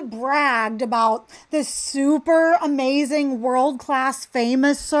 You bragged about this super amazing, world-class,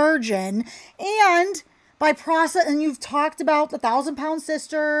 famous surgeon, and by process, and you've talked about the 1,000-pound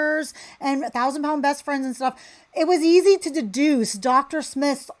sisters and 1,000-pound best friends and stuff. It was easy to deduce Dr.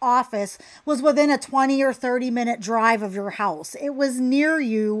 Smith's office was within a 20 or 30-minute drive of your house. It was near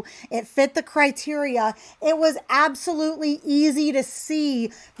you. It fit the criteria. It was absolutely easy to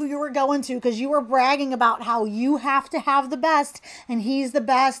see who you were going to because you were bragging about how you have to have the best and he's the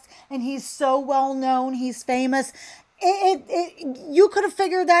best and he's so well known. He's famous. You could have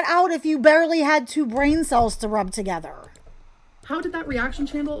figured that out if you barely had 2 brain cells to rub together. How did that reaction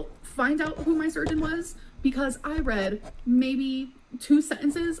channel find out who my surgeon was? Because I read maybe 2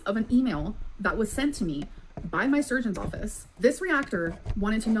 sentences of an email that was sent to me by my surgeon's office. This reactor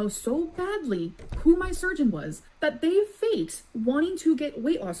wanted to know so badly who my surgeon was that they faked wanting to get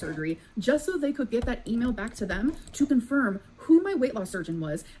weight loss surgery just so they could get that email back to them to confirm who my weight loss surgeon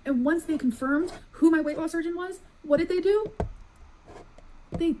was. And once they confirmed who my weight loss surgeon was, what did they do?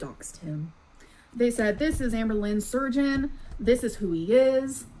 They doxed him. They said, this is Amberlynn's surgeon. This is who he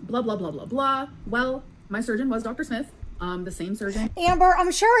is. Blah, blah, blah, blah, blah. Well, my surgeon was Dr. Smith. The same surgeon. Amber,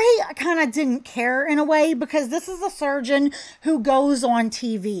 I'm sure he kind of didn't care in a way because this is a surgeon who goes on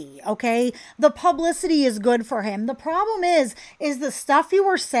TV, okay? The publicity is good for him. The problem is the stuff you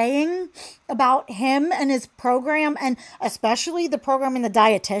were saying about him and his program, and especially the program and the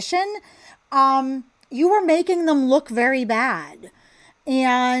dietitian, you were making them look very bad.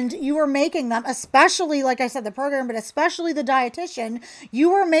 And you were making them, especially, like I said, the program, but especially the dietitian, you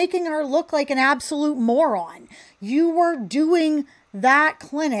were making her look like an absolute moron. You were doing that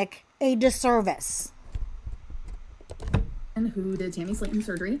clinic a disservice. And who did Tammy Slayton's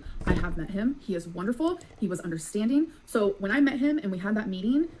surgery? I have met him. He is wonderful. He was understanding. So when I met him and we had that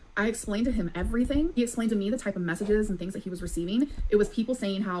meeting, I explained to him everything. He explained to me the type of messages and things that he was receiving. It was people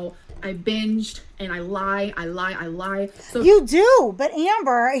saying how I binged and I lie. So you do, but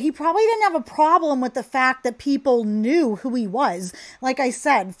Amber, he probably didn't have a problem with the fact that people knew who he was. Like I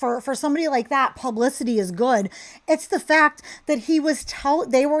said, for somebody like that, publicity is good. It's the fact that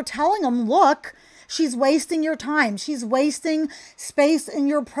they were telling him, look, she's wasting your time. She's wasting space in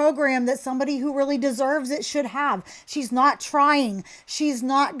your program that somebody who really deserves it should have. She's not trying. She's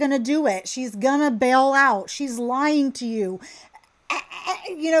not going to do it. She's going to bail out. She's lying to you.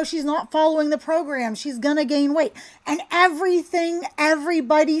 You know, she's not following the program. She's going to gain weight. And everything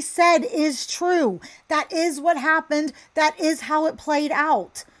everybody said is true. That is what happened. That is how it played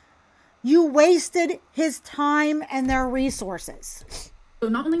out. You wasted his time and their resources. So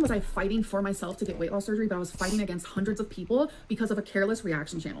not only was I fighting for myself to get weight loss surgery, but I was fighting against hundreds of people because of a careless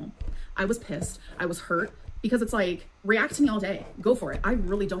reaction channel. I was pissed. I was hurt because it's like, react to me all day. Go for it. I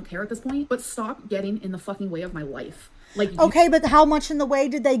really don't care at this point, but stop getting in the fucking way of my life. Like, okay, but how much in the way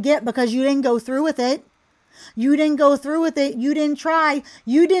did they get? Because you didn't go through with it. You didn't go through with it. You didn't try.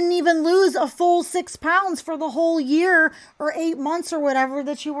 You didn't even lose a full 6 pounds for the whole year or 8 months or whatever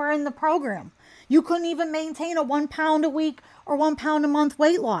that you were in the program. You couldn't even maintain a 1 pound a week or 1 pound a month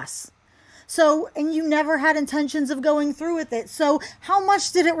weight loss. So, and you never had intentions of going through with it. So how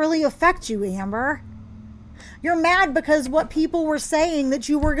much did it really affect you, Amber? You're mad because what people were saying that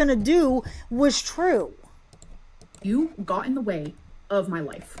you were going to do was true. You got in the way of my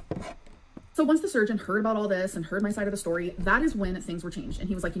life. So once the surgeon heard about all this and heard my side of the story, that is when things were changed. And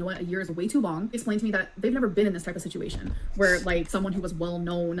he was like, you know what, a year is way too long. He explained to me that they've never been in this type of situation where like someone who was well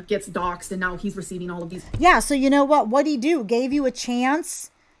known gets doxxed and now he's receiving all of these. Yeah, so you know what? What'd he do? Gave you a chance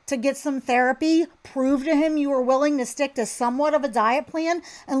to get some therapy, prove to him you were willing to stick to somewhat of a diet plan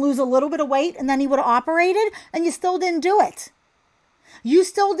and lose a little bit of weight, and then he would have operated, and you still didn't do it. You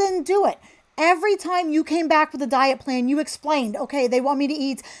still didn't do it. Every time you came back with a diet plan, you explained, okay, they want me to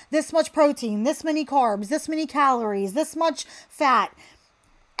eat this much protein, this many carbs, this many calories, this much fat.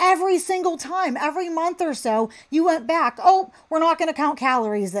 Every single time, every month or so, you went back, oh, we're not going to count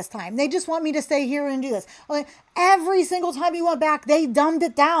calories this time. They just want me to stay here and do this. Every single time you went back, they dumbed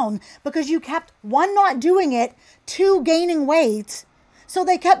it down because you kept, one, not doing it, two, gaining weight. So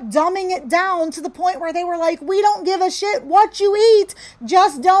they kept dumbing it down to the point where they were like, we don't give a shit what you eat.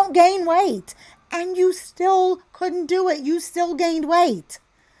 Just don't gain weight. And you still couldn't do it. You still gained weight.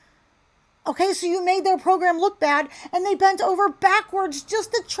 Okay, so you made their program look bad and they bent over backwards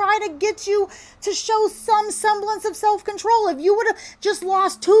just to try to get you to show some semblance of self-control. If you would have just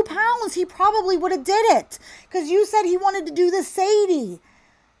lost 2 pounds, he probably would have did it. Because you said he wanted to do the Sadie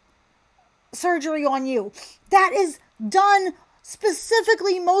surgery on you. That is done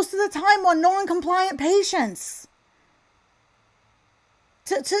specifically most of the time on non-compliant patients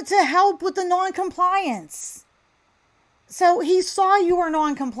to help with the non-compliance. So he saw you were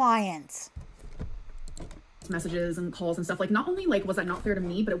non-compliant. Messages and calls and stuff, like, not only like was that not fair to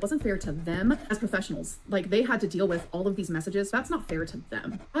me, but it wasn't fair to them as professionals. Like, they had to deal with all of these messages. That's not fair to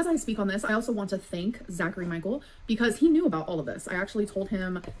them. As I speak on this, I also want to thank Zachary Michael because he knew about all of this. I actually told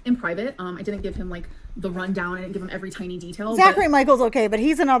him in private. I didn't give him like the rundown. I didn't give him every tiny detail. Zachary Michael's okay, but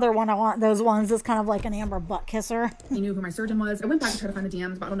he's another one. I want those ones that's kind of like an Amber butt kisser. He knew who my surgeon was. I went back to try to find the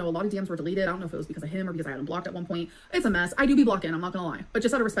DMs, but I don't know, a lot of DMs were deleted. I don't know if it was because of him or because I had him blocked at one point. It's a mess. I do be blocking, I'm not gonna lie, but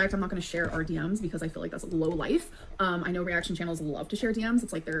just out of respect, I'm not gonna share our DMs because I feel like that's low life. I know reaction channels love to share DMs.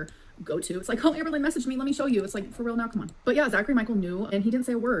 It's like their go-to. It's like, oh, Amberlynn messaged me, let me show you. It's like, for real now, come on. But yeah, Zachary Michael knew and he didn't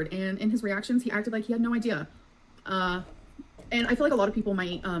say a word. And in his reactions, he acted like he had no idea. And I feel like a lot of people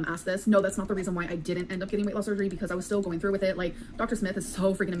might ask this. No, that's not the reason why I didn't end up getting weight loss surgery, because I was still going through with it. Like, Dr. Smith is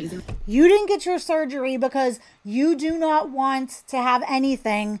so freaking amazing. You didn't get your surgery because you do not want to have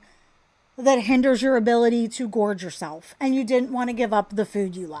anything that hinders your ability to gorge yourself, and you didn't want to give up the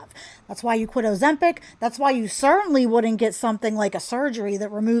food you love. That's why you quit Ozempic. That's why you certainly wouldn't get something like a surgery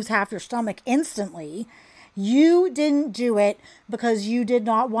that removes half your stomach instantly. You didn't do it because you did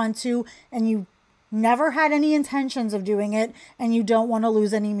not want to, and you never had any intentions of doing it, and you don't want to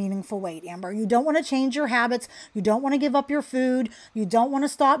lose any meaningful weight, Amber. You don't want to change your habits. You don't want to give up your food. You don't want to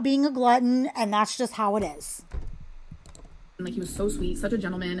stop being a glutton, and that's just how it is. Like, he was so sweet, such a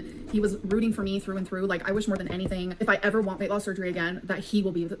gentleman. He was rooting for me through and through. Like, I wish more than anything, if I ever want weight loss surgery again, that he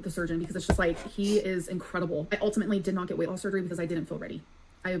will be the surgeon, because it's just like, he is incredible. I ultimately did not get weight loss surgery because I didn't feel ready.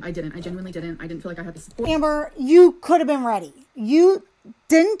 I didn't. I genuinely didn't. I didn't feel like I had the support. Amber, you could have been ready. You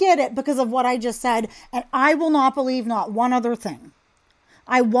didn't get it because of what I just said, and I will not believe not one other thing.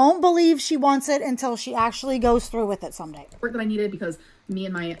 I won't believe she wants it until she actually goes through with it someday. Support that I needed, because me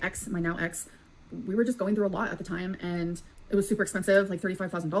and my ex, my now ex, we were just going through a lot at the time, and it was super expensive, like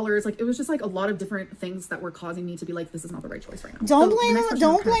 $35,000. Like, it was just like a lot of different things that were causing me to be like, this is not the right choice right now.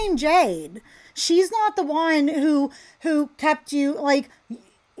 Don't blame Jade. She's not the one who kept you. Like,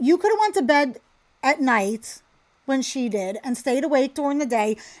 you could have went to bed at night when she did and stayed awake during the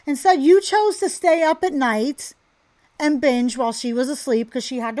day. Instead, you chose to stay up at night and binge while she was asleep because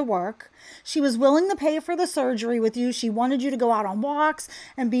she had to work. She was willing to pay for the surgery with you. She wanted you to go out on walks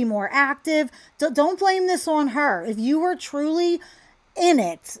and be more active. Don't blame this on her. If you were truly in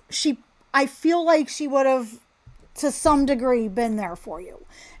it, I feel like she would have, to some degree, been there for you.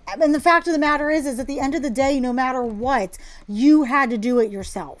 And the fact of the matter is at the end of the day, no matter what, you had to do it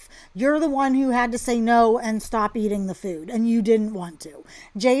yourself. You're the one who had to say no and stop eating the food, and you didn't want to.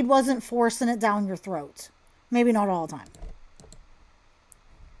 Jade wasn't forcing it down your throat. Maybe not all the time.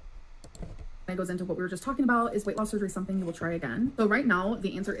 It goes into what we were just talking about. Is weight loss surgery something you will try again? So right now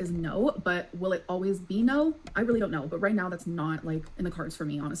the answer is no, but will it always be no? I really don't know, but right now that's not like in the cards for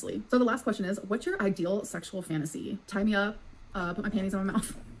me, honestly. So the last question is, what's your ideal sexual fantasy? Tie me up, put my panties in my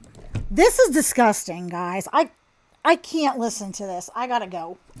mouth. This is disgusting, guys. I can't listen to this. I gotta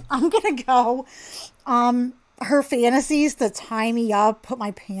go. I'm gonna go. Her fantasies to tie me up, put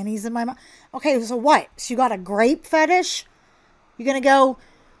my panties in my mouth. Okay, so what? So you got a grape fetish? You gonna go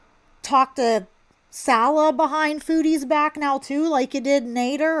talk to Sala behind Foodie's back now too, like you did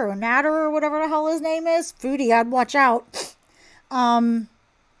Nader or Nader or whatever the hell his name is? Foodie, I'd watch out.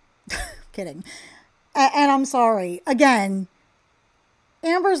 Kidding. And I'm sorry. Again,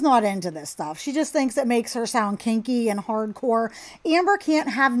 Amber's not into this stuff. She just thinks it makes her sound kinky and hardcore. Amber can't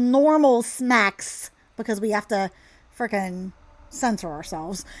have normal smacks because we have to freaking censor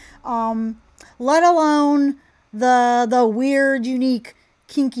ourselves. Let alone the weird, unique,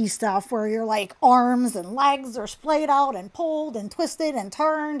 kinky stuff where your like arms and legs are splayed out and pulled and twisted and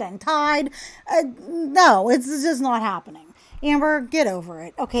turned and tied. No, it's just not happening. Amber, get over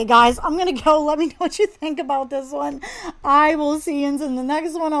it. Okay, guys, I'm going to go. Let me know what you think about this one. I will see you in the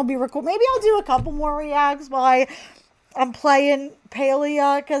next one. I'll be recording. Maybe I'll do a couple more reacts while I'm playing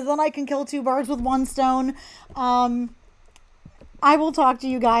Palea, because then I can kill two birds with one stone. I will talk to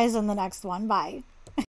you guys in the next one. Bye.